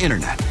Spectrum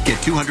Internet. Get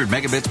 200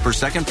 megabits per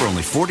second for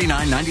only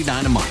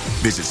 $49.99 a month.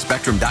 Visit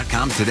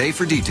Spectrum.com today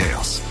for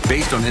details.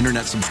 Based on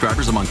internet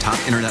subscribers among top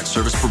internet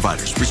service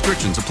providers.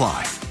 Restrictions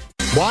apply.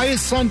 Why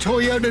is Sun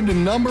Toyota the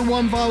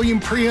 #1 volume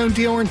pre-owned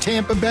dealer in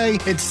Tampa Bay?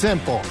 It's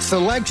simple.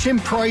 Selection,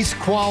 price,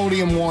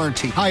 quality, and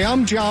warranty. Hi,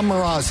 I'm John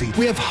Marazzi.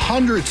 We have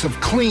hundreds of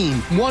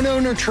clean,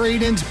 one-owner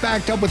trade-ins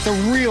backed up with a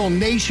real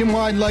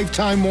nationwide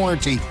lifetime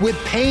warranty with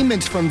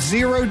payments from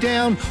 $0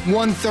 down,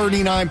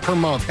 $139 per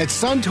month. At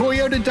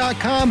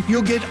suntoyota.com,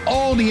 you'll get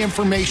all the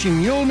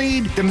information you'll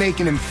need to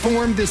make an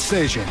informed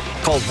decision.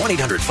 Call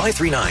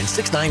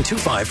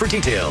 1-800-539-6925 for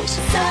details.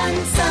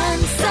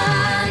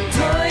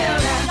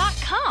 Toyota.com.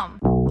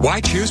 Why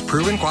choose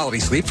proven quality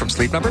sleep from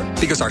Sleep Number?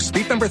 Because our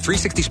Sleep Number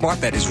 360 smart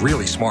bed is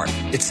really smart.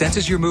 It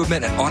senses your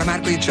movement and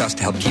automatically adjusts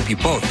to help keep you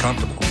both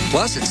comfortable.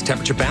 Plus, it's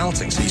temperature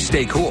balancing so you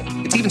stay cool.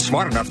 It's even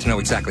smart enough to know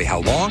exactly how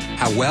long,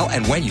 how well,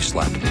 and when you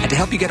slept, and to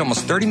help you get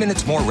almost 30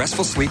 minutes more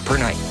restful sleep per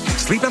night.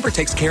 Sleep Number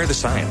takes care of the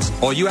science.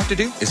 All you have to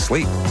do is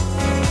sleep.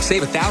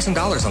 Save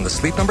 $1,000 on the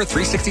Sleep Number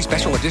 360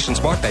 Special Edition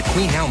Smart Bed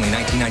Queen now only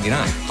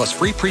 $19.99, plus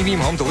free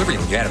premium home delivery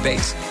when you add a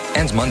base.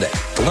 Ends Monday.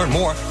 To learn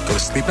more, go to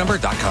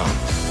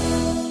sleepnumber.com.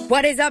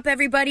 What is up,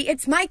 everybody?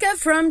 It's Micah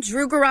from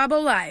Drew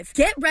Garabo Live.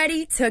 Get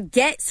ready to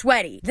get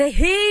sweaty. The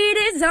heat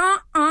is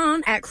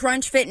on at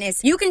Crunch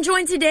Fitness. You can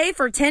join today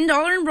for $10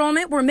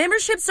 enrollment where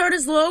memberships start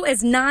as low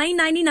as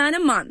 $9.99 a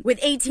month. With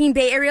 18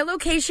 Bay Area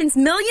locations,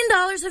 $1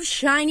 million of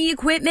shiny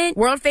equipment,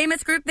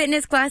 world-famous group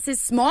fitness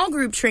classes, small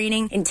group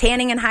training, and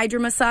tanning and hydro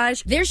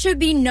massage, there should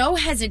be no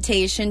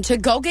hesitation to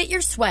go get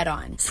your sweat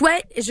on.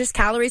 Sweat is just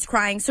calories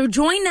crying, so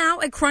join now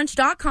at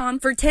crunch.com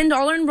for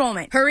 $10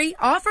 enrollment. Hurry,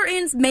 offer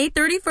ends May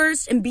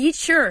 31st, and be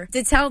sure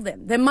to tell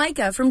them that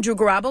Micah from Drew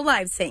Garabo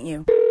Live sent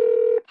you.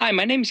 Hi,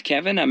 my name's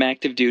Kevin. I'm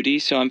active duty,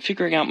 so I'm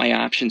figuring out my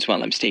options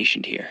while I'm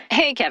stationed here.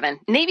 Hey, Kevin.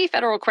 Navy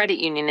Federal Credit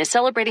Union is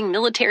celebrating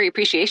Military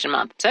Appreciation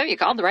Month, so you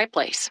called the right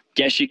place.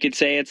 Guess you could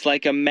say it's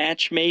like a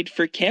match made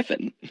for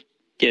Kevin.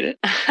 Get it?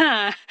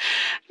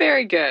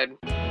 Very good.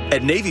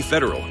 At Navy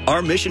Federal,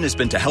 our mission has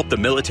been to help the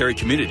military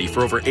community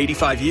for over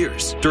 85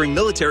 years. During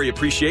Military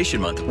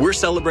Appreciation Month, we're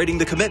celebrating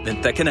the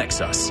commitment that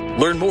connects us.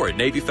 Learn more at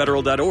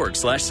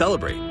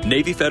NavyFederal.org/celebrate.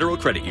 Navy Federal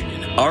Credit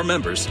Union. Our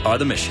members are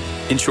the mission.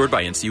 Insured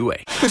by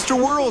NCUA. Mr.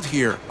 World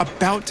here,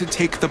 about to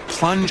take the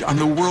plunge on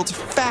the world's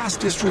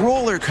fastest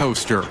roller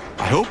coaster.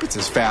 I hope it's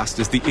as fast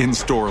as the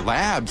in-store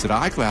labs at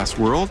Eyeglass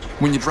World.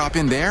 When you drop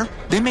in there,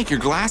 they make your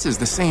glasses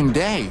the same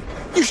day.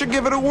 You should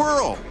give it a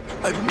whirl.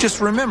 Just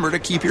remember to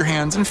keep your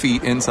hands and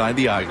feet inside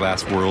the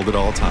Eyeglass World at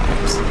all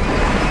times.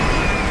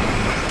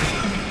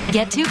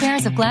 Get 2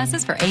 pairs of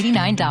glasses for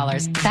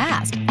 $89.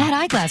 Fast at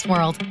Eyeglass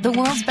World, the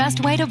world's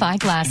best way to buy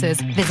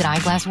glasses. Visit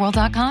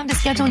eyeglassworld.com to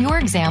schedule your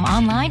exam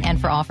online and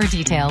for offer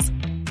details.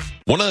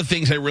 One of the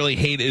things I really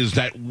hate is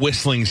that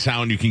whistling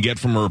sound you can get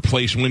from a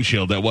replaced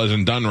windshield that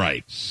wasn't done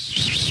right.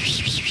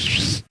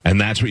 And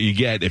that's what you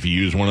get if you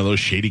use one of those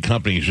shady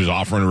companies who's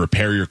offering to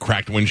repair your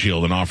cracked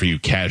windshield and offer you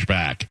cash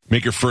back.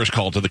 Make your first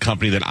call to the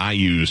company that I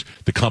use,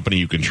 the company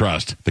you can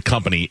trust. The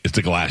company is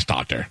the Glass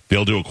Doctor.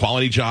 They'll do a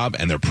quality job,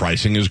 and their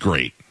pricing is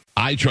great.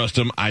 I trust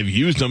them, I've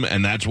used them,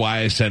 and that's why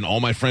I send all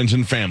my friends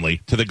and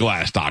family to the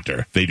Glass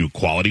Doctor. They do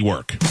quality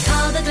work.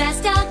 Call the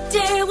Glass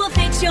Doctor, we'll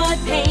fix your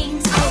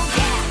pains. Oh,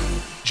 yeah.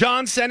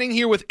 John Senning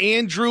here with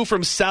Andrew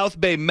from South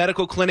Bay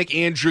Medical Clinic.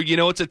 Andrew, you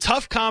know, it's a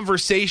tough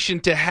conversation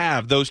to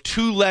have, those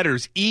 2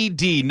 letters,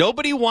 ED.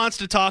 Nobody wants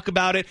to talk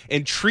about it,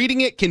 and treating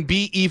it can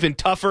be even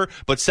tougher,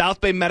 but South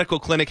Bay Medical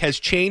Clinic has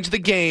changed the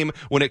game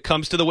when it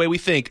comes to the way we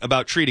think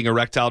about treating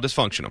erectile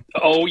dysfunction.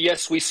 Oh,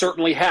 yes, we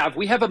certainly have.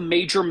 We have a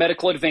major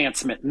medical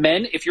advancement.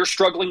 Men, if you're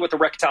struggling with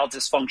erectile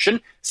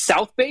dysfunction,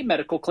 South Bay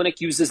Medical Clinic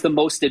uses the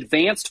most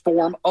advanced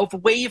form of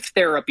wave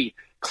therapy,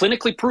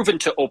 clinically proven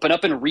to open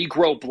up and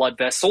regrow blood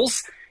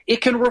vessels. It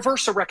can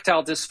reverse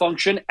erectile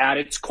dysfunction at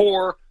its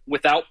core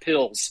without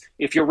pills.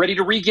 If you're ready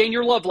to regain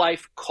your love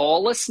life,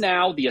 call us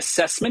now. The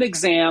assessment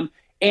exam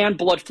and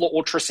blood flow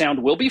ultrasound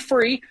will be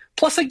free,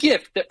 plus a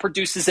gift that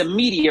produces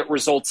immediate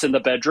results in the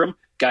bedroom.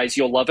 Guys,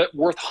 you'll love it.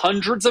 Worth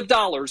hundreds of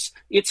dollars.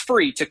 It's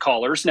free to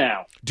callers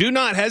now. Do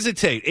not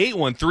hesitate.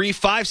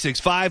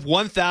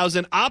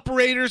 813-565-1000.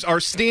 Operators are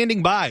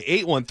standing by.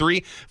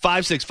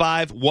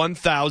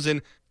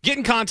 813-565-1000. Get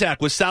in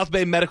contact with South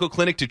Bay Medical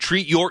Clinic to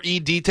treat your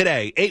ED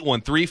today.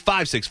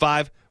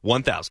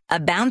 813-565-1000. A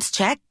bounce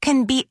check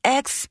can be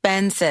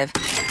expensive.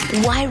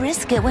 Why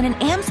risk it when an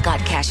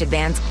AmScot cash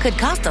advance could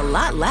cost a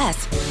lot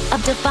less?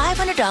 Up to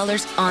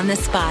 $500 on the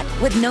spot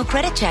with no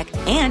credit check,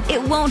 and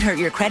it won't hurt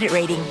your credit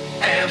rating.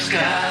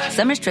 AmScot.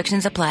 Some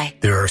restrictions apply.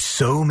 There are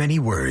so many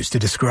words to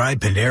describe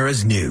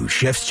Panera's new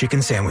Chef's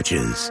Chicken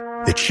sandwiches.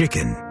 The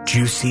chicken,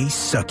 juicy,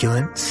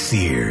 succulent,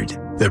 seared.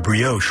 The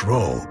brioche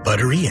roll,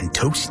 buttery and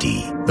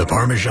toasty. The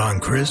Parmesan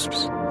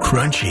crisps,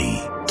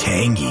 crunchy,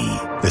 tangy.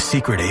 The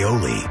secret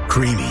aioli,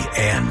 creamy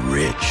and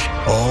rich.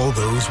 All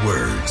those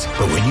words,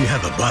 but when you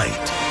have a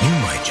bite, you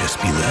might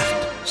just be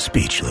left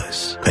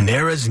speechless.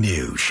 Panera's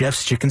new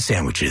Chef's Chicken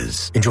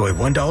sandwiches. Enjoy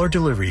 $1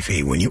 delivery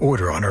fee when you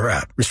order on our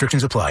app.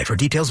 Restrictions apply. For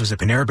details, visit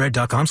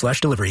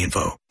PaneraBread.com/delivery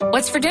info.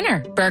 What's for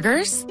dinner?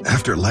 Burgers?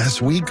 After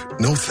last week,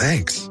 no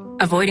thanks.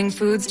 Avoiding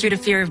foods due to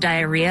fear of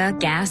diarrhea,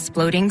 gas,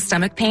 bloating,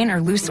 stomach pain,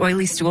 or loose,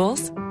 oily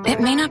stools? It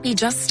may not be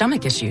just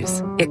stomach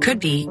issues. It could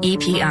be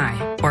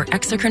EPI, or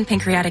exocrine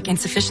pancreatic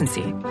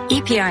insufficiency.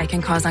 EPI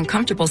can cause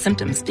uncomfortable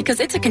symptoms because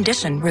it's a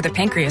condition where the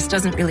pancreas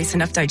doesn't release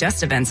enough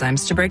digestive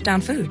enzymes to break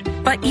down food.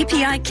 But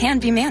EPI can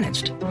be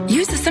managed.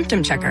 Use the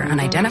symptom checker on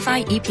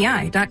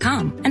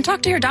identifyepi.com and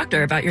talk to your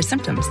doctor about your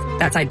symptoms.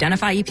 That's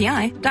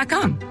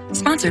identifyepi.com.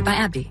 Sponsored by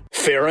AbbVie.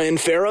 Farah and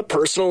Farah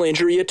Personal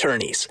Injury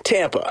Attorneys.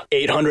 Tampa,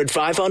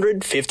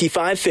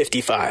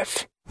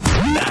 800-500-5555.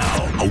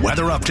 Now, a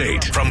weather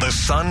update from the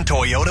Sun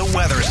Toyota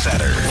Weather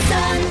Center.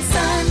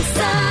 Sun,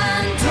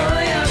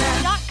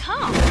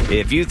 Toyota.com.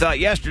 If you thought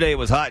yesterday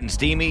was hot and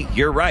steamy,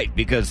 you're right,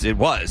 because it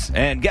was.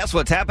 And guess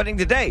what's happening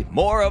today?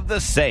 More of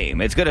the same.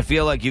 It's going to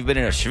feel like you've been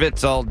in a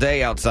schwitz all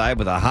day outside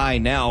with a high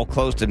now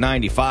close to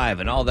 95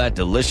 and all that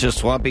delicious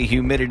swampy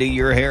humidity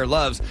your hair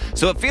loves.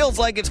 So it feels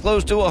like it's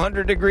close to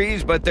 100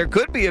 degrees, but there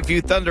could be a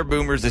few thunder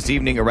boomers this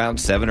evening around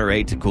 7 or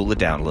 8 to cool it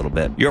down a little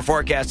bit. Your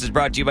forecast is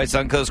brought to you by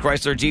Suncoast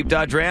Chrysler Jeep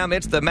Dodge Ram.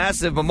 It's the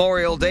massive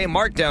Memorial Day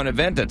markdown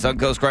event at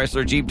Suncoast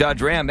Chrysler Jeep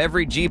Dodge Ram.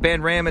 Every Jeep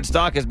and Ram in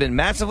stock has been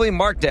massively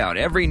marked down.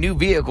 Every new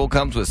vehicle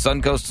comes with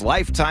Suncoast's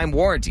lifetime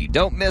warranty.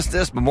 Don't miss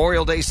this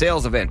Memorial Day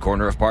sales event.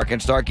 Corner of Park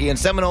and Starkey and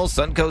Seminole,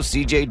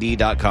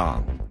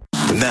 SuncoastCJD.com.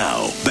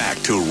 Now, back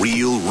to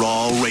Real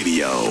Raw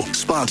Radio.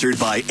 Sponsored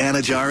by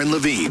Anajar and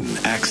Levine,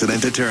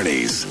 Accident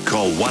Attorneys.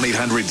 Call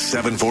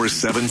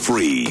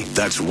 1-800-747-FREE.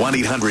 That's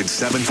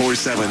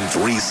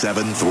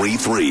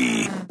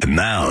 1-800-747-3733. And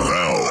now,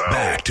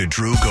 back to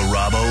Drew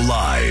Garabo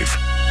Live.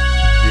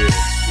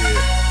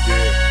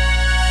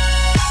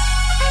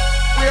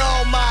 We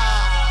all my.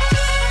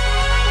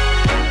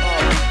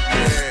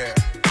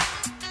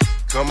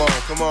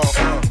 Come on.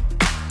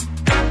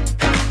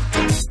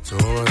 So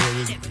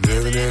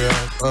living it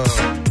up.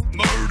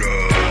 Murder.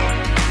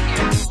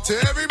 To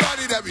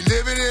everybody that be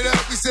living it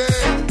up, we say.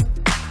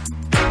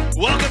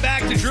 Welcome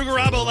back to Drew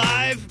Garabo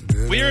Live.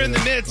 We are in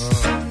the midst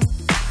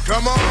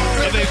Come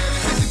on. of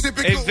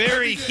a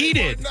very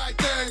heated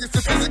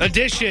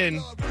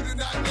edition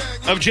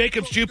of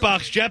Jacob's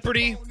Jukebox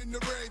Jeopardy.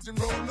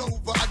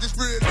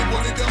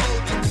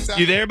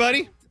 You there,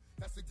 buddy?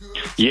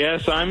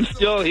 Yes, I'm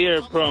still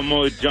here,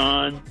 Promo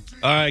John.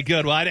 All right,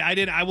 good. Well, I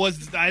didn't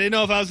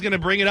know if I was going to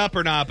bring it up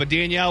or not, but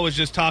Danielle was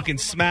just talking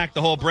smack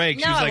the whole break.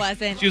 No, I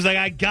wasn't. She was like,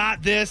 I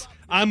got this.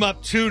 I'm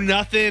up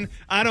 2-0.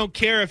 I don't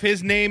care if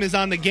his name is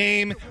on the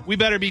game. We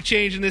better be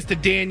changing this to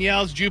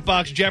Danielle's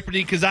Jukebox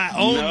Jeopardy because I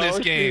own this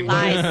game.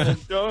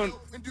 Don't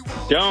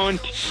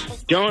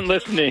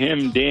listen to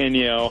him,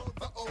 Danielle.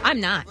 I'm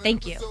not.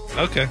 Thank you.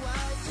 Okay.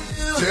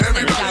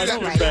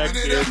 Back,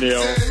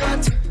 Danielle.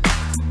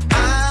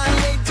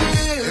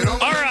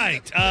 All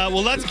right.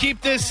 Well, let's keep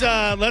this thing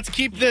I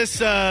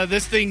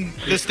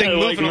like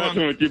moving along.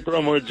 messing with you,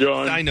 Promo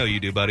John. I know you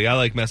do, buddy. I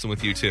like messing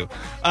with you too.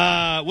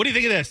 What do you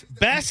think of this?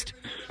 Best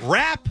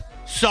rap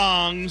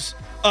songs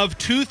of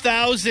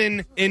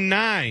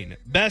 2009.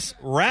 Best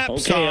rap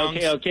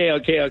songs.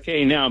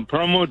 Okay. Now,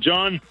 Promo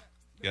John.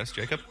 Yes,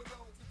 Jacob.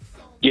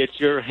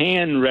 Get your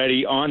hand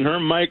ready on her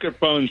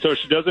microphone so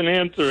she doesn't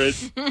answer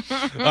it. All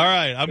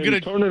right, I'm gonna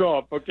turn it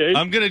off. Okay,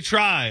 I'm gonna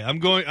try. I'm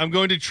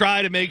going to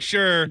try to make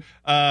sure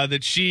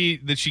that she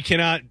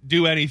cannot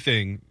do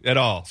anything at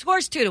all.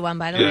 Score's 2-1,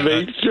 by the way.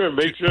 Make sure.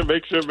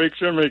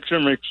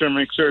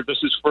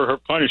 This is for her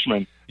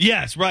punishment.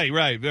 Yes,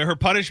 right. Her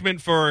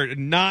punishment for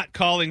not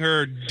calling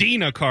her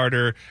Dina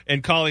Carter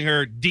and calling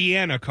her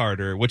Deanna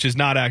Carter, which is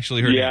not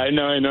actually her name. Yeah, I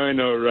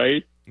know,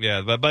 right?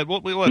 Yeah, but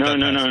what?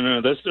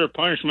 No. That's their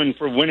punishment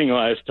for winning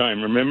last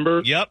time.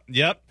 Remember? Yep.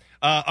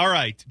 All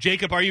right,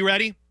 Jacob, are you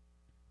ready?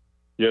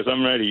 Yes,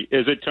 I'm ready.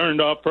 Is it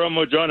turned off,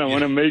 Promo John? I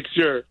want to make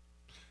sure.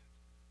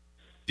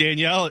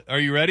 Danielle, are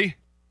you ready?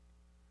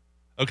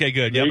 Okay,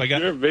 good. Yep, Make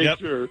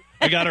sure.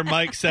 I got her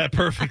mic set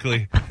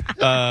perfectly.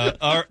 Good.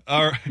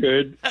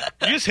 You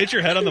just hit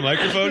your head on the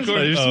microphone,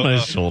 Corey? Just my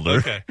shoulder.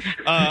 Okay.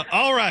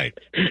 All right.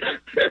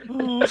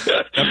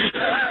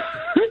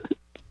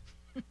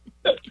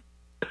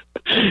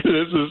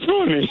 This is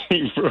funny,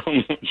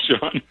 Promo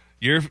John.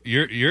 You're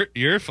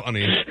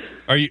funny.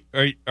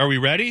 Are we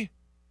ready?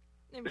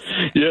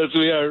 Yes,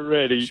 we are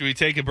ready. Should we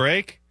take a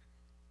break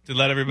to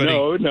let everybody?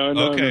 No.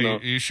 Okay,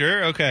 No. you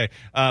sure? Okay.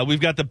 We've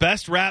got the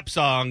best rap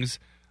songs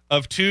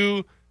of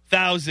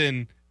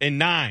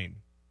 2009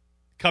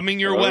 coming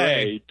your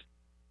way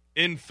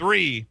in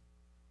 3,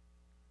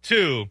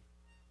 2,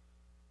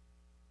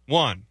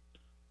 1.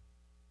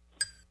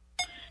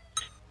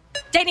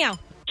 Danielle.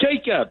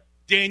 Jacob.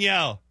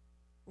 Danielle.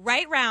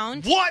 Right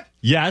round. What?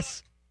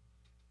 Yes.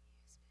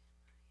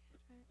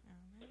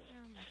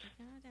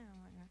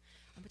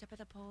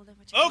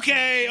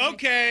 Okay.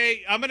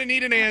 I'm going to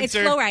need an answer.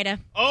 It's Flo Rida.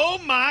 Oh,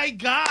 my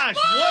gosh.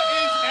 What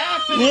is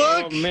happening?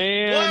 Oh,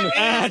 man. What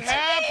is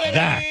happening?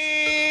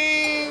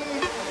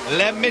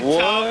 Let me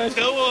talk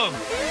to him.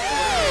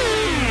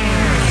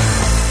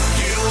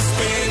 You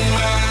spin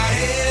my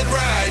head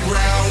right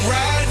round.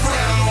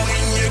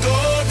 When you go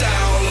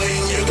down.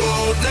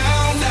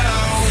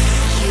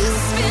 You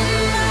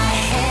spin my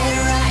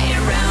head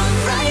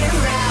right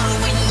around.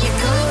 When you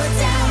go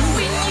down.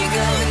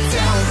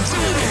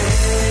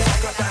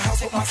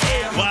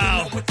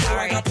 Wow.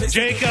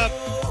 Jacob.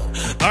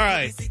 All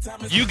right.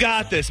 You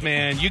got this,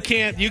 man. You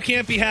can't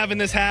be having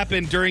this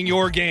happen during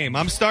your game.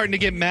 I'm starting to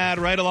get mad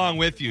right along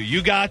with you.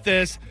 You got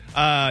this.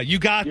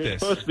 You're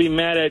supposed to be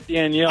mad at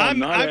Danielle,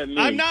 not at me.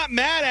 I'm not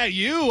mad at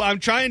you. I'm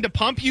trying to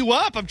pump you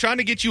up. I'm trying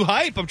to get you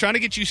hype. I'm trying to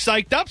get you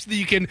psyched up so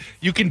that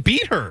you can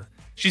beat her.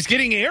 She's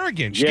getting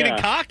arrogant. She's getting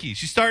cocky.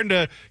 She's starting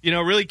to,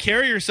 really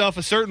carry herself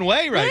a certain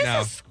way right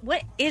now.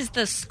 What is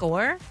the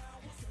score?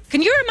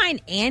 Can you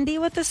remind Andy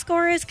what the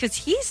score is? Because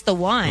he's the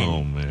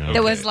one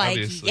that was like,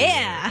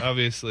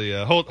 Obviously.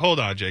 Hold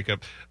on,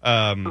 Jacob.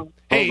 Hold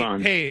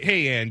on.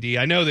 Hey, Andy.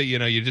 I know that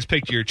you just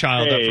picked your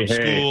child up from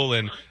school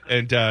and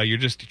you're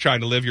just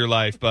trying to live your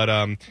life.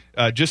 But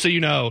just so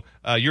you know,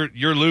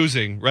 you're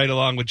losing right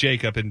along with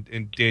Jacob,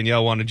 and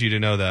Danielle wanted you to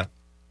know that.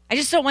 I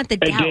just don't want the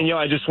doubt. Hey, Danielle,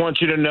 I just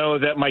want you to know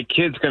that my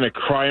kid's going to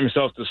cry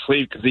himself to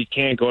sleep because he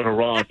can't go to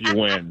Raw if you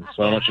win.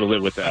 So I want you to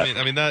live with that.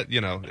 I mean that,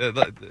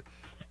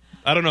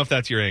 I don't know if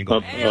that's your angle.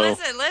 Hey,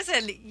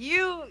 listen.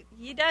 You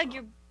dug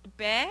your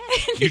bed?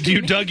 You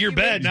dug your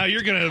bed. Now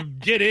you're going to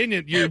get in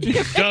your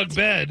dug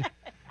bed.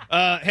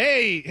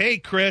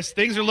 Hey, Chris,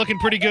 things are looking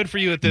pretty good for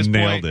you at this point.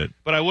 Nailed it.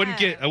 But I wouldn't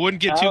get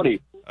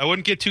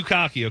too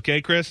cocky,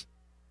 okay, Chris?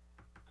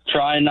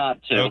 Try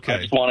not to. Okay. I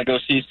just want to go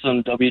see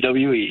some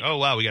WWE. Oh,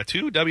 wow. We got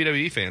 2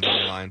 WWE fans on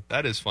the line.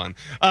 That is fun.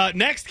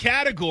 Next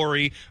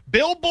category,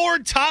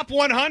 Billboard Top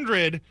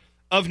 100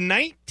 of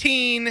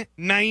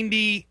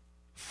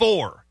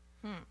 1994.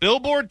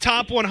 Billboard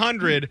Top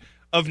 100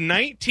 of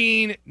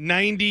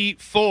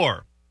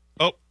 1994.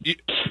 Oh,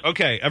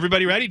 okay.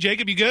 Everybody ready?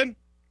 Jacob, you good?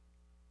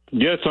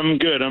 Yes, I'm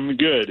good.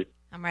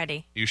 I'm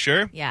ready. You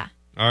sure? Yeah.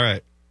 All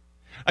right.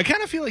 I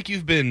kind of feel like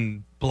you've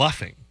been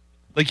bluffing.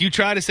 Like you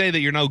try to say that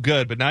you're no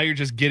good, but now you're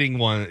just getting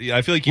one.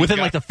 I feel like you've within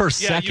got, like the first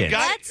second. You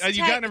got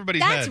in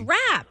everybody's That's head.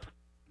 rap.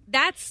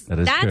 That's That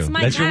is true.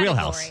 my That's category. your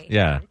wheelhouse.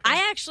 Yeah.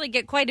 I actually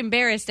get quite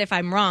embarrassed if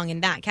I'm wrong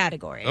in that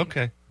category.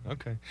 Okay.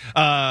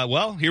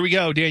 Well, here we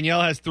go.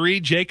 Danielle has 3.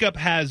 Jacob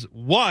has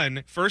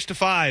 1. First to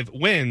 5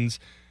 wins.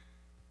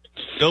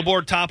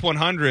 Billboard Top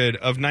 100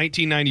 of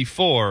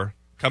 1994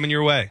 coming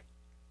your way.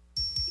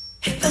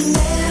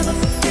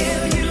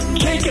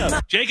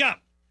 Jacob.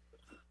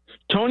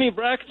 Tony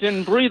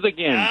Braxton, Breathe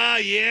Again. Ah,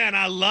 yeah, and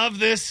I love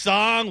this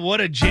song.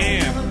 What a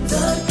jam.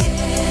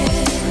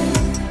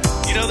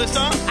 You know this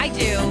song? I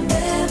do.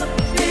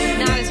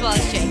 Not as well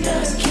as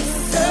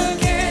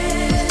Jacob.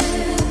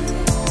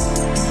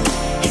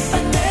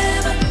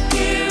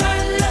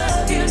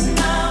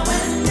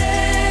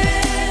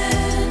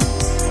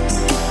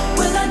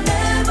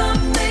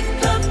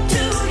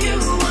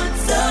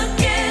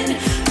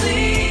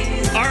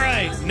 All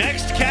right,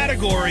 next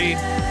category.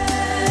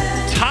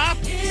 Top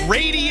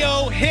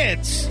radio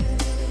hits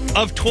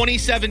of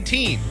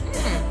 2017.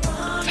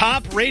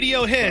 Top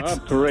radio hits.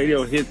 Top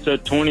radio hits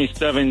of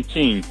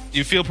 2017. Do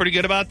you feel pretty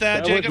good about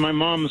that, That Jacob? was my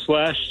mom's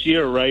last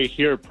year right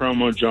here,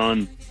 Promo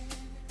John.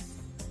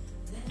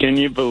 Can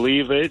you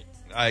believe it?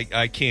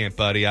 I can't,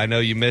 buddy. I know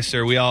you miss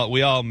her. We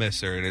all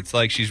miss her, and it's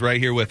like she's right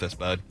here with us,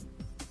 bud.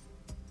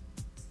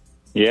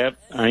 Yep,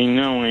 I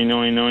know.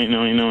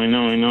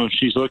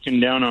 She's looking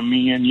down on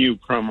me and you,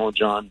 Promo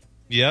John.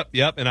 Yep.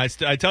 And I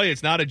tell you,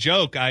 it's not a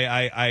joke.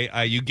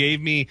 You gave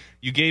me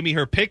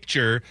her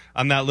picture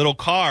on that little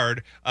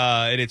card,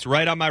 and it's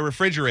right on my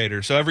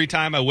refrigerator. So every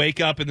time I wake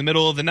up in the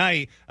middle of the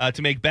night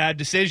to make bad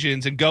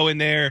decisions and go in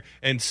there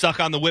and suck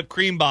on the whipped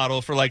cream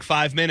bottle for like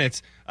 5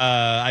 minutes,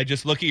 I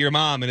just look at your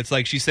mom, and it's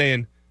like she's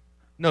saying,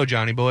 "No,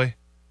 Johnny boy,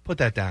 put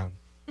that down.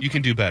 You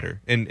can do better."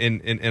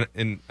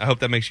 And I hope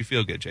that makes you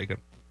feel good, Jacob.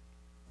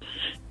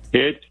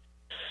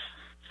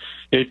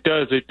 It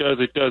does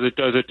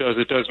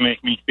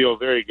make me feel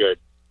very good.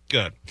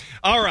 Good.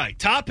 All right.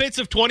 Top hits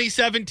of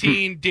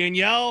 2017.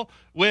 Danielle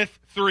with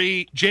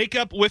 3.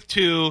 Jacob with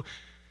 2.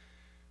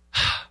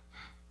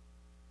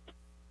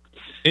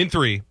 In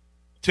 3,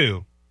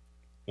 2,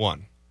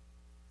 1.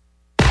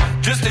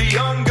 Just a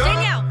young girl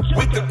Danielle.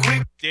 with the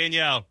quick.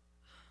 Danielle.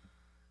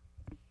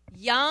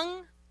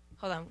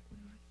 Hold on.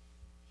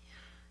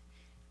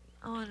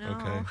 Oh, no.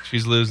 Okay.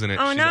 She's losing it.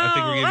 Oh, no. I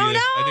think we're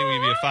gonna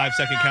give you a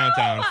 5-second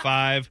countdown.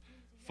 5,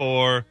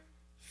 4,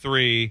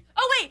 3.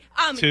 Oh, wait.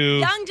 2.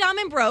 Young, Dumb,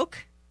 and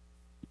Broke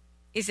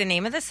is the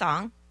name of the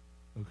song.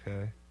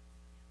 Okay.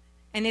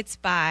 And it's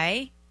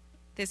by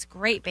this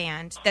great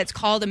band that's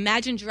called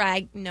Imagine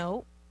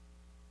No.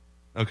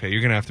 Okay,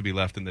 you're gonna have to be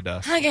left in the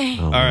dust. Okay.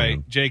 All right,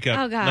 Jacob,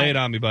 Oh, God. lay it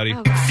on me, buddy.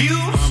 Oh, God.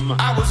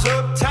 I was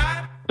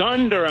uptight.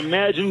 Thunder,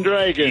 Imagine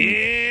Dragons.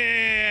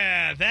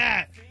 Yeah,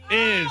 that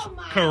is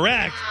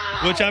correct.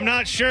 Which I'm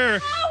not sure.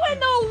 How in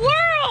the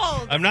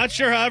world? I'm not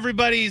sure how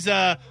everybody's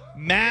math.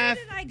 Where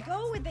did I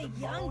go with the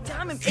Young,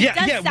 Dumb, and... It Yeah,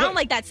 does yeah, sound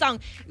like that song.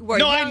 Where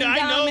No, Young, I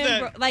Dumb, know and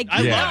that. Like,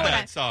 I you love know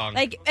that what song.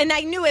 and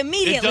I knew It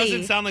immediately.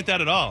 doesn't sound like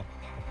that at all.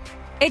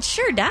 It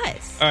sure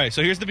does. All right,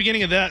 so here's the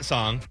beginning of that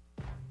song.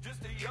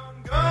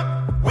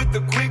 With the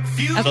quick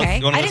fuse. Okay.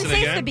 You wanna I didn't listen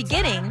say again? it's the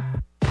beginning.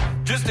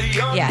 Just a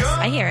young Yes, girl.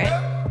 I hear it.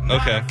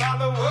 Okay.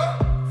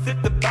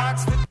 Fit the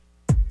box.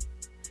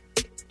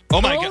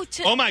 Oh my Go god!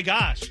 to- Oh my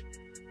gosh!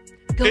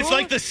 Go- It's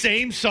like the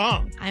same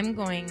song. I'm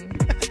going.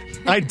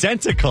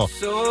 Identical.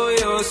 So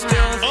you're still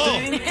Oh.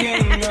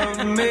 thinking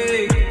of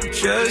me,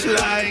 just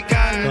like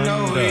I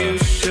know you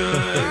should.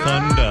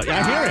 Thunder. Yeah,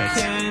 I hear it.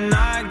 Can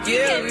I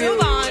give Okay,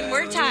 move on.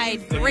 We're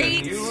tied.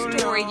 Great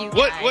story, you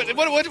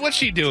guys. What's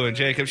she doing,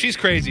 Jacob? She's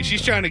crazy.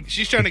 She's trying to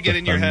get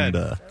in your head.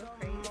 Thunder.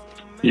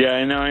 Yeah,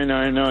 I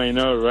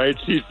know, right?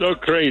 She's so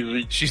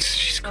crazy.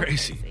 She's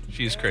crazy.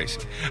 She's crazy.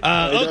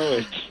 I know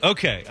it.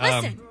 Okay.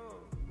 Listen.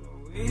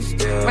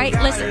 Right,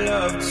 listen.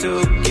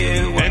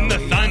 And the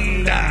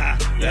thunder.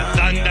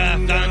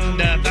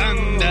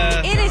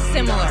 It is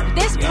similar.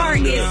 This part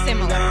is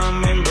similar.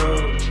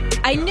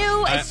 I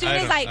knew as soon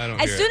as I don't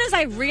hear it.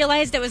 I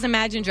realized it was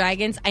Imagine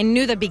Dragons, I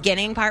knew the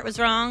beginning part was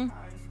wrong.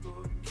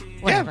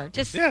 Whatever.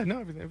 No,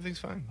 everything's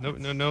fine.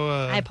 No.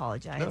 I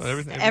apologize. No,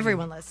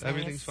 Everyone listening.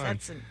 Everything's fine.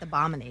 That's an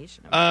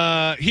abomination.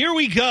 Here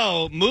we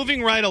go.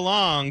 Moving right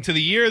along to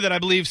the year that I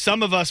believe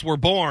some of us were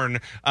born.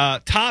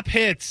 Top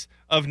hits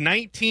of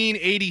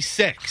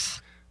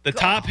 1986. The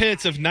top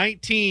hits of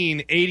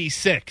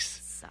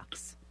 1986.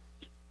 Sucks.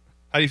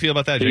 How do you feel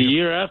about that, The Jacob?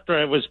 year after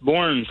I was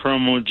born,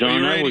 Promo John,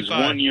 you were I was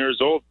 85. 1 year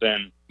old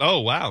then. Oh,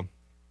 wow.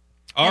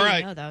 All How do right.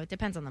 you know, though? It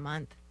depends on the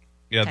month.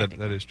 Yeah,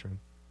 that is true.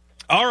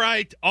 All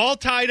right, all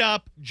tied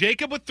up.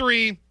 Jacob with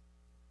 3,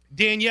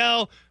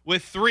 Danielle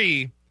with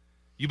 3.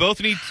 You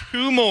both need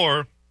 2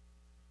 more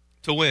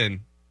to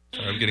win.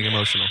 Sorry, I'm getting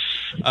emotional.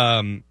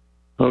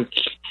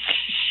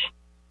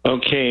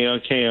 Okay.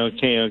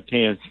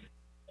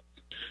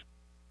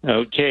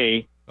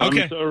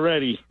 I'm so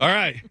ready. All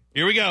right,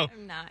 here we go.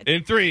 I'm not.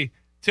 In 3,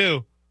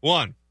 2,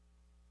 1.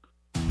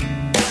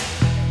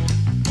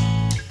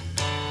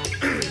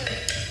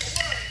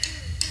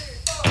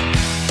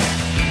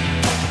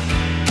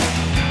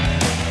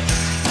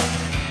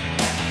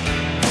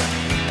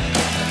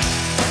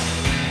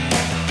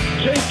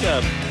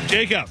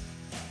 Jacob.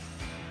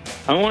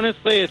 I want to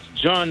say it's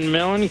John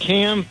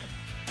Mellencamp.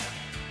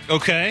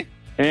 Okay.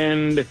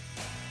 And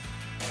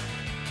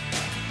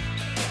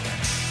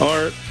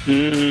not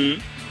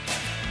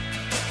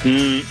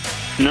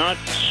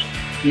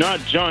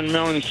John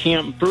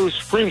Mellencamp, Bruce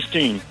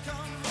Springsteen.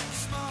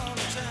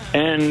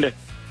 And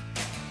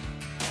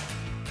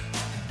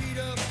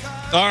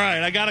all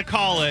right, I got to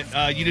call it.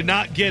 You did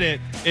not get it.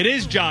 It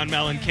is John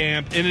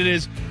Mellencamp, and it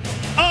is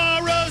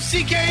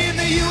R-O-C-K in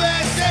the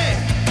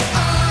USA.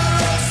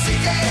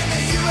 R-O-C-K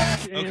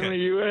in the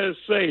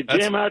USA.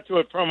 Jam out to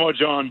it, Promo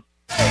John.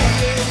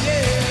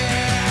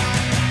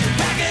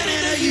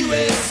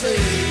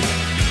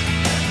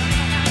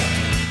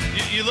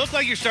 You look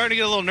like you're starting to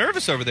get a little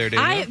nervous over there,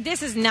 Danielle.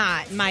 This is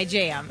not my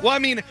jam. Well, I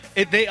mean,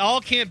 they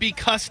all can't be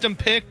custom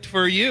picked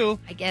for you.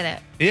 I get it.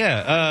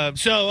 Yeah.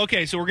 So we're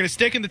going to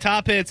stick in the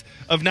top hits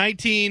of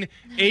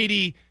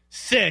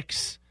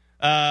 1986.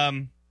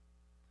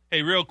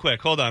 Hey, real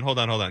quick. Hold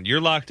on.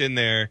 You're locked in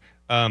there.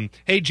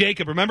 Hey,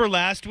 Jacob, remember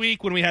last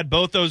week when we had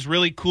both those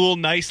really cool,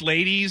 nice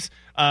ladies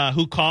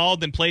who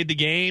called and played the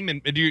game?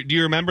 And do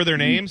you remember their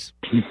names?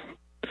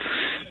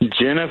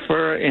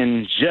 Jennifer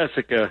and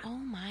Jessica. Oh,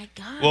 my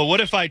God. Well,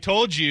 what if I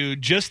told you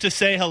just to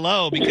say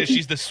hello because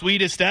she's the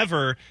sweetest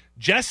ever?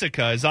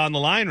 Jessica is on the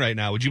line right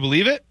now. Would you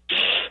believe it?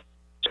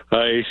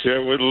 I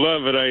sure would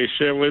love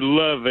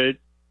it.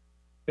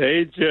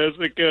 Hey,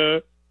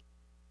 Jessica.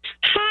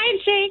 Hi,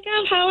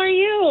 Jacob. How are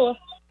you?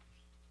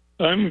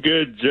 I'm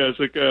good,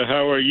 Jessica.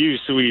 How are you,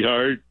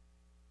 sweetheart?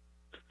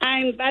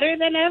 I'm better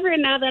than ever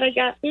now that I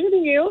got through to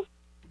you.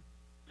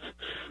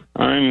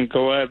 I'm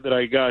glad that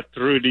I got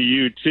through to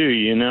you, too,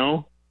 you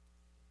know?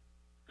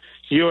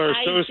 You are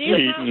so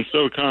sweet and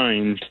so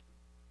kind.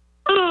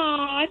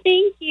 Oh,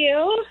 thank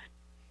you.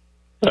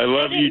 I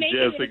love you,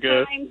 Jessica.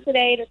 Jessica. Time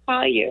today to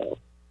call you.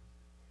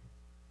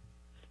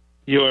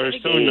 You are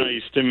so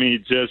nice to me,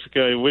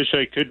 Jessica. I wish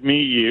I could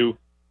meet you.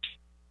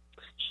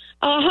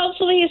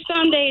 Hopefully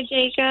someday,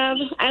 Jacob.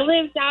 I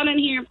live down in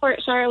here in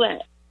Port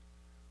Charlotte.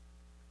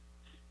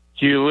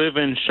 You live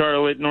in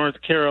Charlotte,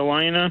 North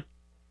Carolina?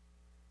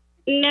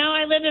 No,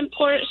 I live in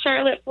Port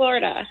Charlotte,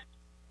 Florida.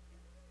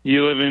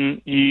 You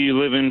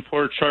live in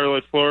Port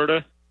Charlotte,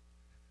 Florida?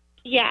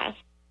 Yes.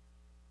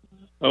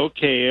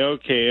 Okay.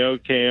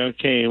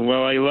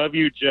 Well, I love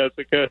you,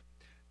 Jessica.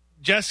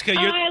 Jessica,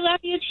 I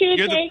love you too,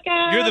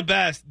 Jacob. You're the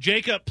best.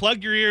 Jacob,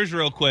 plug your ears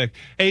real quick.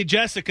 Hey,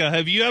 Jessica,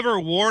 have you ever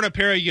worn a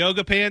pair of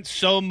yoga pants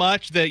so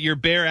much that your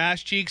bare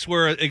ass cheeks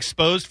were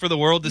exposed for the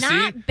world to see?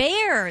 Not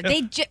bare.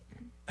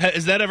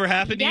 Has that ever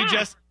happened to you,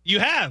 Jess? You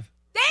have?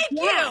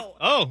 Thank you.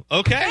 Oh,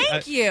 okay.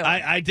 Thank you.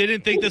 I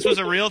didn't think this was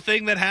a real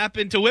thing that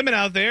happened to women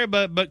out there,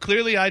 but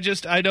clearly I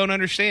don't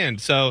understand.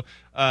 So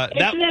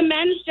it's the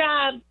men's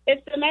job.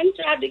 It's the men's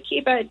job to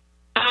keep an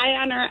eye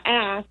on our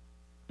ass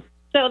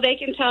so they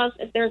can tell us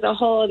if there's a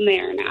hole in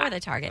there or not. Or the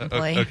Target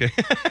employee. Okay.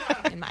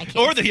 In my case.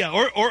 Or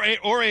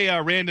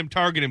a random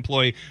Target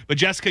employee. But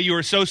Jessica, you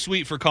are so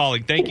sweet for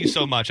calling. Thank you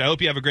so much. I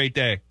hope you have a great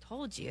day.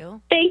 Told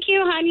you. Thank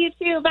you, hon. You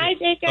too. Bye,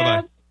 Jacob.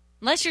 Bye-bye.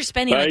 Unless you're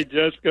spending Bye,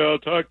 Jessica. I'll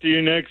talk to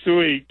you next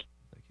week.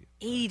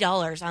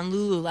 $80 on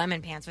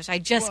Lululemon pants, which I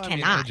just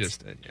cannot.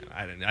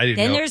 I didn't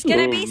then know. there's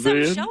going to be some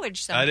showage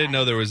somewhere. I didn't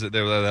know that was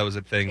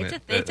a thing.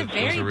 It's a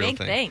very big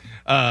thing.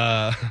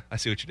 I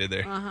see what you did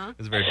there.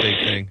 It's a very big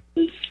thing.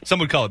 Some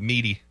would call it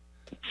meaty.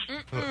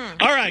 All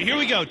right, here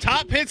we go.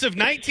 Top hits of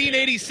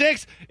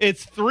 1986.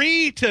 It's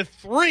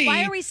 3-3.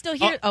 Why are we still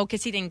here?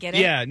 Because he didn't get it?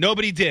 Yeah,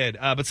 nobody did.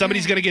 But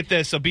somebody's going to get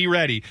this, so be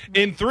ready.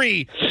 In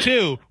 3,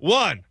 2,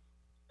 1.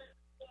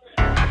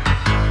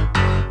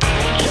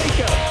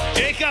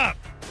 Jacob.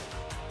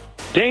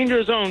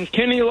 Danger Zone,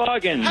 Kenny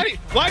Loggins.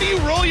 Why do you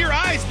roll your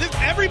eyes?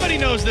 Everybody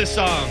knows this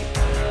song.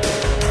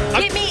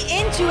 Get me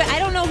into it. I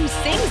don't know who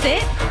sings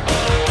it.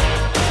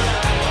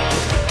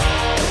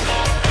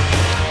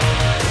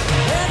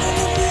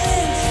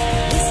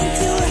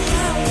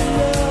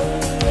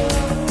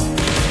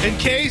 In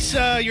case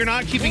you're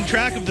not keeping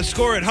track of the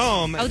score at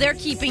home. Oh, they're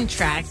keeping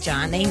track,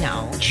 John. They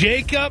know.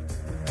 Jacob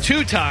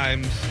 2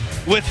 times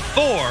with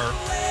 4.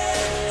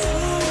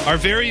 Our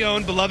very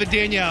own beloved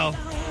Danielle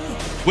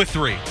with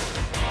 3.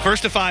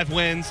 First to 5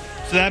 wins.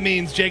 So that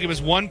means Jacob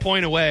is 1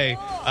 point away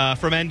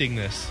from ending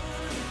this.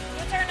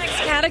 What's our next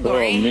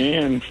category? Oh,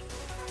 man.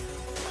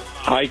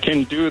 I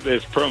can do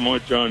this,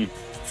 Promo John.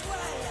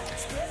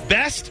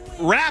 Best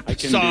rap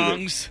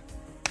songs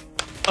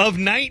of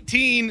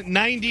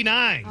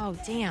 1999. Oh,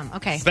 damn.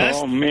 Okay.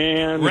 Best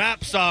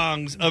rap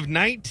songs of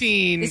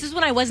 1999. This is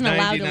when I wasn't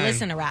allowed to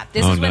listen to rap.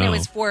 This is when it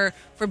was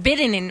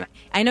forbidden. And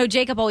I know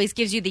Jacob always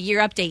gives you the year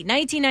update.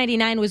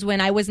 1999 was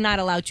when I was not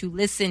allowed to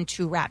listen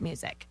to rap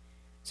music.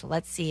 So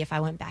let's see if I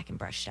went back and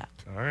brushed up.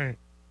 All right.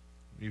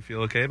 You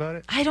feel okay about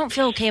it? I don't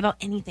feel okay about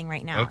anything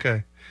right now.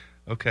 Okay.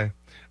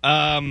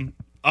 All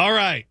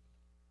right.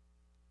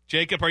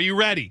 Jacob, are you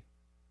ready?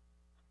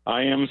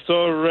 I am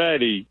so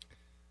ready.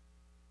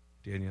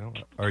 Danielle,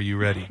 are you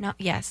ready? No.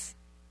 Yes.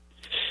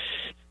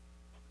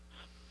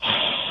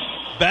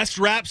 Best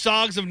rap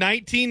songs of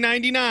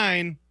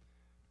 1999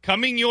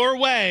 coming your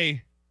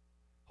way.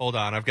 Hold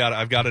on. I've got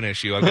an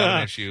issue. I've got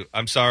an issue.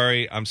 I'm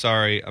sorry.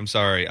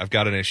 I've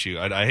got an issue.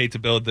 I hate to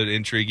build the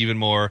intrigue even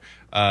more,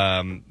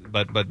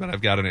 but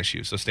I've got an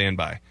issue. So stand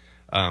by.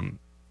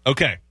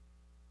 Okay.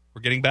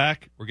 We're getting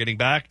back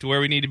to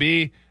where we need to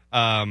be.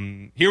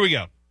 Here we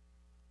go.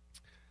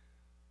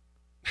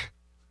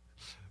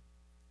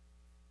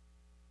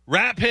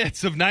 Rap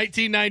hits of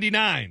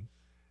 1999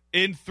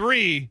 in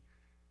 3,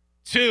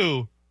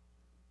 2,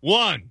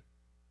 1.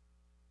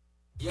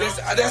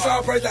 That's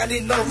all person I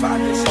need to know about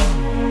this song.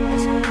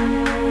 This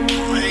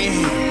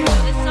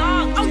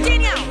song. Oh,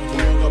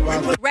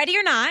 Danielle. Ready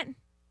or not?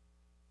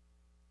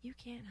 You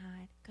can't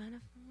hide.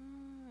 Gonna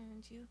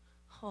find you.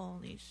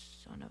 Holy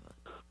son of a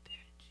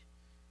bitch.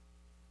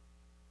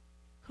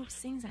 Who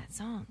sings that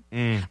song?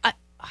 It's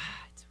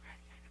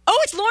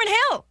Lauryn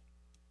Hill.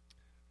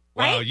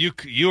 Wow, right?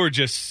 you were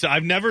just...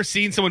 I've never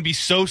seen someone be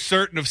so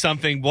certain of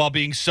something while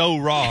being so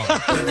wrong.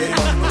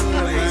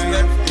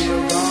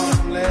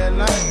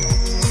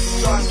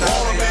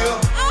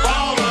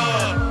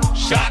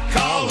 Shot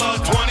caller,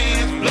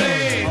 20-inch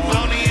blade,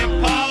 Tony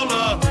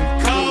Impala,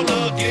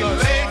 caller, get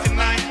laid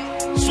tonight.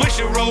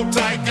 Swisher roll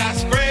tight, got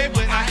sprayed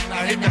with ice.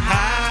 I hit the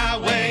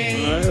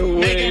highway,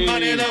 making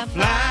money the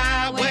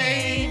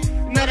flyway.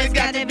 Now there's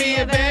got to be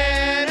a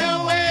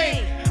better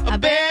way,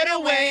 better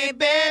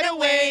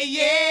way,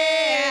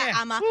 yeah.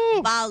 I'm a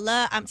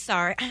baller. I'm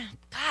sorry.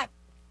 God.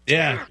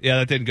 Yeah,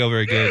 that didn't go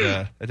very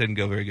good. That didn't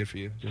go very good for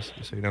you, just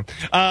so you know.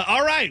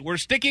 All right, we're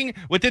sticking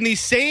within the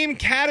same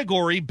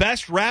category,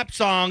 best rap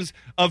songs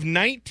of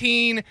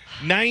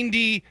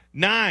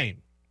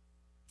 1999.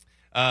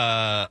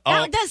 That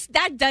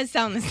does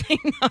sound the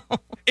same, though.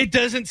 It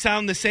doesn't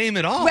sound the same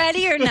at all.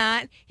 Ready or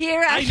not,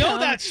 here I know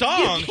that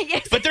song,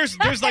 but there's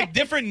like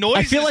different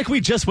noises. I feel like we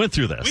just went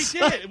through this.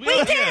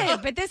 We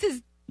did, but this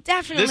is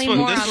definitely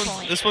more on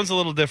point. This one's a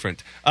little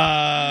different.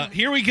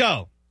 Here we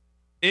go.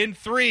 In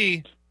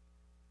 3,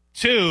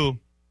 2,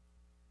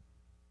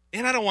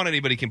 and I don't want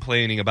anybody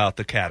complaining about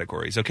the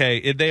categories,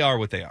 okay? They are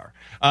what they are.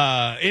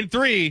 In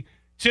 3,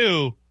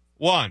 2,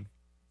 1.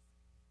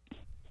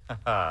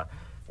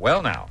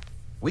 Well, now,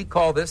 we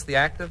call this the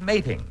act of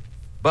mating,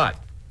 but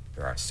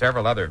there are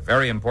several other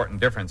very important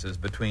differences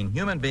between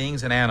human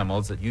beings and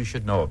animals that you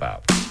should know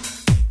about.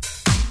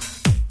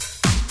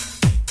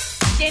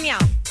 Danielle.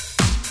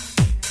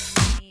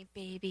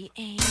 Baby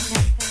ain't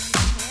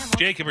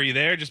Jacob, are you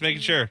there? Just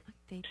making sure.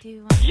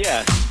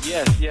 Yes.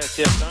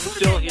 I'm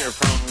still here,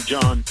 Promo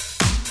John.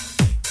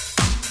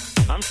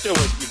 I'm still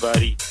with you,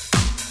 buddy.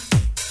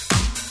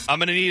 I'm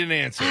going to need an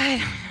answer.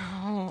 I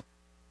don't know.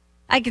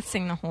 I could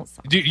sing the whole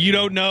song. You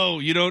don't know.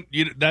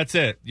 That's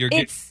it.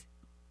 It's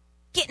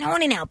getting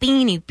on and out.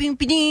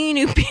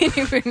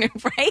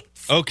 Right?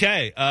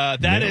 Okay.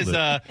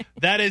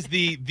 That is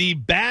the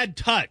Bad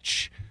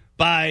Touch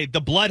by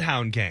the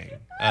Bloodhound Gang.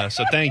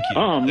 So thank you.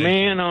 Oh,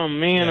 man.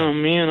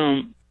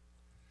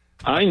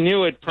 I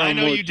knew it, Promo I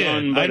know you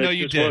John, did. but I know it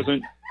you just did.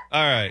 wasn't.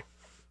 All right.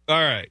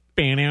 I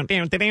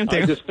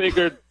just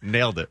figured.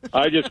 Nailed it.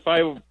 I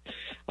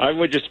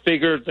would just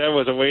figure that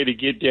was a way to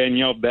get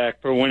Danielle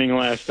back for winning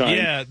last time.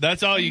 Yeah,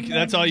 that's all you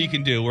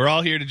can do. We're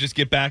all here to just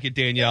get back at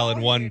Danielle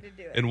in one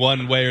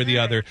way or the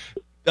other.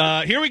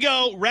 Here we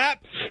go.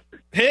 Rap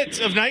hits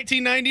of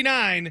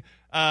 1999.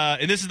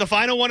 And this is the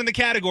final one in the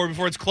category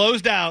before it's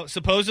closed out.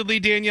 Supposedly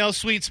Danielle's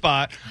sweet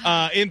spot.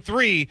 In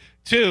 3,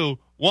 2,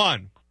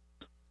 1.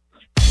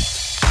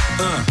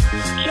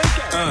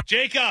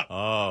 Jacob.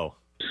 Oh.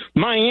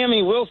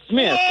 Miami Will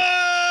Smith.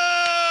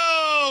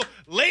 Whoa!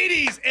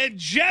 Ladies and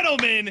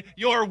gentlemen,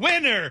 your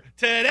winner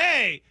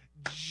today,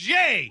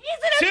 Jay. He's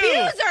an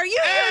abuser. You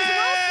use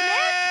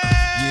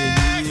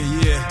Will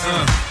Smith?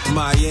 Yeah.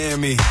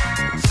 Miami.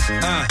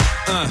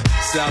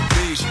 South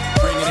Beach.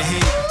 Bringing the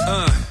heat.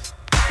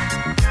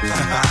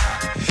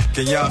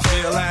 Can y'all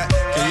feel that?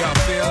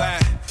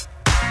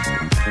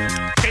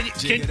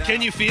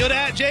 Can you feel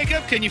that,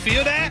 Jacob? Can you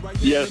feel that?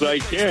 Yes, I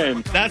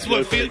can. That's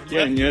what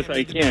Yes,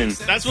 I can.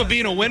 That's what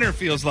being a winner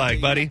feels like,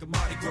 buddy.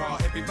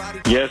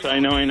 Yes, I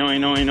know.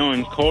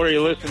 And Corey,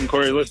 listen.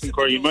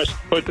 You must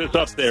put this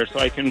up there so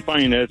I can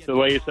find it. It's the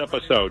latest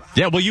episode.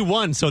 Yeah, well, you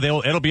won, so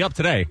it'll be up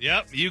today.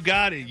 Yep, you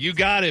got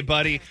it,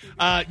 buddy.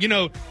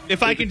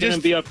 If I can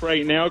just be up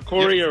right now,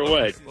 Corey, or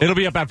what? It'll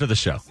be up after the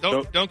show.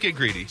 Don't get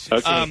greedy.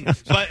 Okay.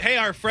 But hey,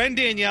 our friend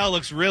Danielle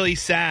looks really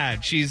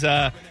sad. She's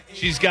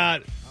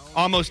got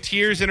almost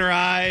tears in her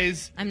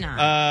eyes. I'm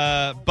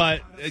not.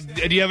 But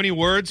do you have any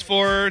words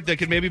for her that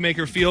could maybe make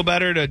her feel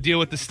better to deal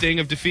with the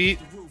sting of defeat?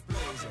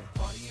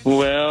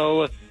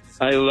 Well,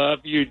 I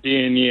love you,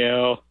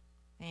 Danielle.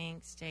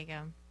 Thanks,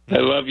 Jacob. I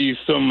love you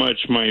so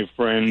much, my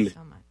friend.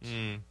 So much.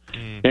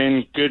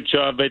 And good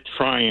job at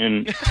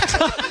trying.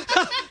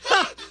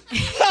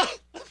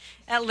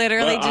 That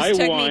literally just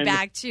took me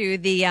back to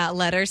the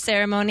letter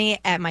ceremony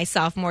at my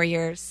sophomore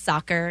year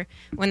soccer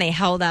when they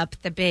held up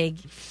the big,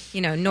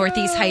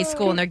 Northeast High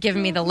School, and they're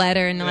giving me the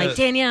letter, and they're like,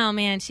 Danielle,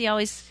 man, she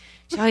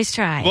She always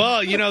tries.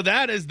 Well,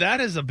 that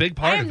is a big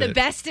part of it. I am the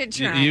best at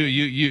trying.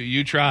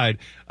 You tried.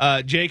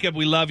 Jacob,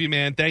 we love you,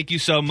 man. Thank you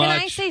so much. Can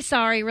I say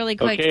sorry really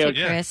quick to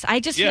Chris? I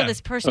just feel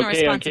this personal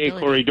responsibility. Okay,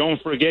 Corey,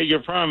 don't forget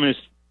your promise.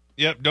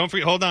 Yep, don't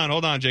forget. Hold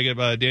on,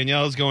 Jacob.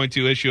 Danielle is going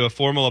to issue a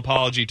formal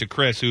apology to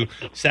Chris, who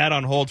sat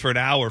on hold for an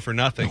hour for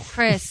nothing.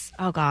 Chris,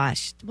 oh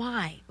gosh,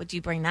 why would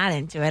you bring that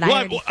into it?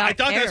 I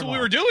thought that's what we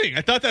were doing.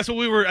 I thought that's what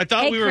we were.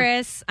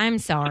 Chris, I'm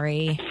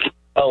sorry.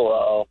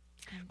 Hello.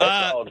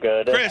 That's all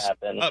good. Chris, it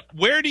happens.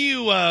 where do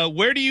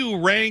you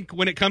rank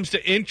when it comes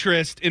to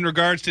interest in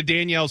regards to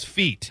Danielle's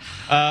feet?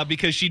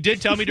 Because she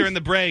did tell me during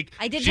the break.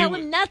 I did tell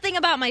him nothing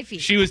about my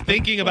feet. She was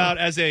thinking about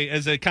as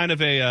a kind of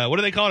a what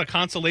do they call it? A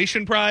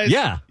consolation prize?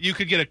 Yeah. You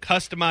could get a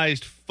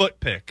customized foot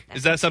pick.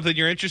 Is that something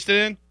you're interested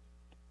in?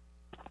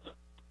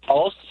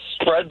 I'll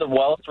spread the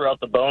wealth throughout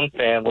the Bone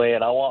family,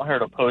 and I want her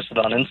to post it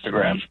on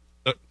Instagram.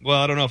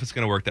 Well, I don't know if it's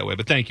going to work that way,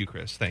 but thank you,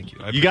 Chris. Thank you.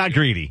 You got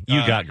greedy.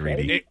 You got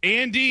greedy.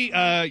 Andy,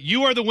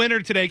 you are the winner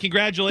today.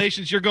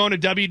 Congratulations. You're going to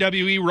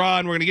WWE Raw,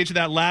 and we're going to get you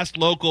that last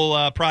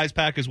local prize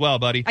pack as well,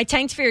 buddy. I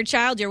tanked for your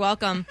child. You're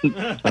welcome.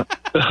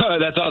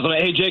 That's awesome.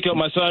 Hey, Jacob,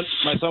 my son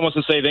wants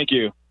to say thank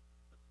you.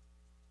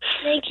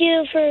 Thank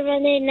you for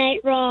Monday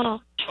Night Raw.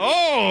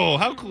 Oh,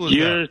 how cool is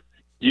that?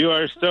 You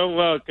are so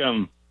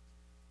welcome.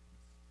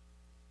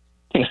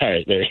 All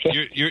right, there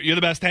you're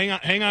the best.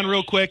 Hang on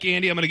real quick,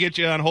 Andy. I'm going to get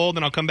you on hold,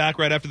 and I'll come back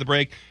right after the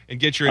break and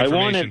get your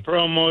information. I won it,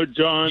 promo,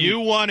 John. You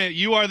won it.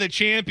 You are the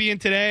champion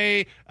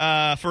today,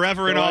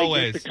 forever and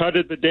always. I get the cut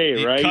of the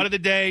day, right? Cut of the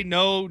day.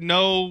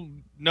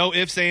 No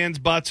ifs, ands,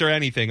 buts, or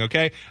anything,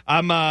 okay?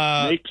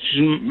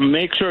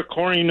 Make sure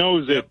Corey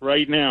knows it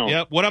right now.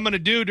 Yep. What I'm going to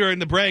do during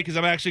the break is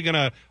I'm actually going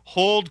to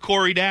hold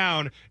Corey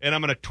down, and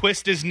I'm going to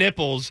twist his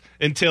nipples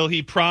until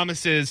he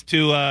promises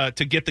to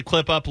get the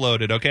clip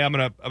uploaded, okay? I'm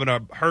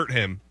gonna hurt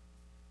him.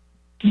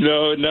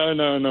 No.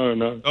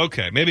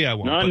 Okay, maybe I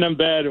won't. Not in a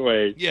bad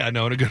way. Yeah,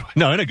 no, in a good way.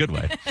 No, in a good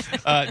way.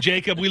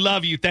 Jacob, we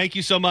love you. Thank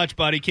you so much,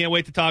 buddy. Can't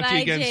wait to talk to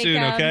you again Jacob.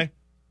 soon, okay?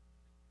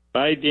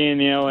 Bye,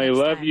 Danielle. I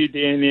love you,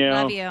 Danielle.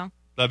 Love you.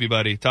 Love you,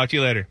 buddy. Talk to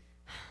you later.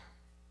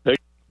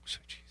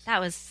 That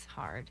was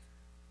hard.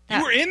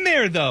 You were in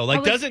there though. I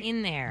was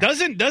in there.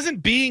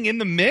 Doesn't being in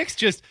the mix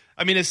just?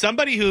 I mean, as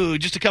somebody who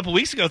just a couple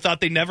weeks ago thought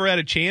they never had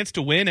a chance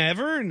to win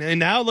ever, and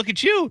now look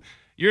at you.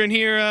 You're in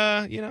here.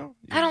 I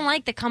don't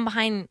like the come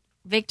behind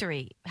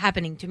victory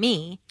happening to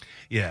me.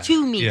 Yeah.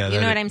 To me. Yeah,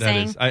 you know what I'm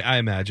saying? I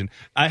imagine.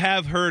 I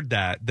have heard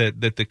that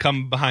the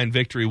come behind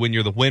victory when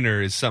you're the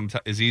winner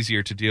is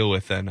easier to deal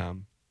with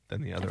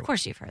than the other. Of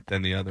course you've heard that.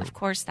 Than the other. Of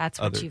course that's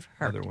what you've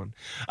heard. Other one.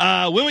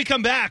 When we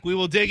come back, we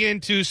will dig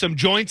into some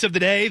joints of the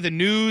day, the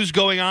news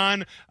going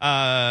on.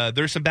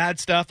 There's some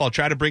bad stuff. I'll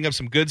try to bring up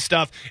some good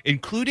stuff,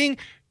 including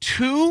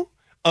 2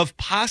 of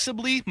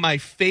possibly my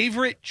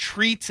favorite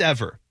treats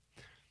ever.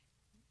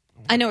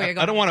 I know where you're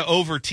going. I don't want to over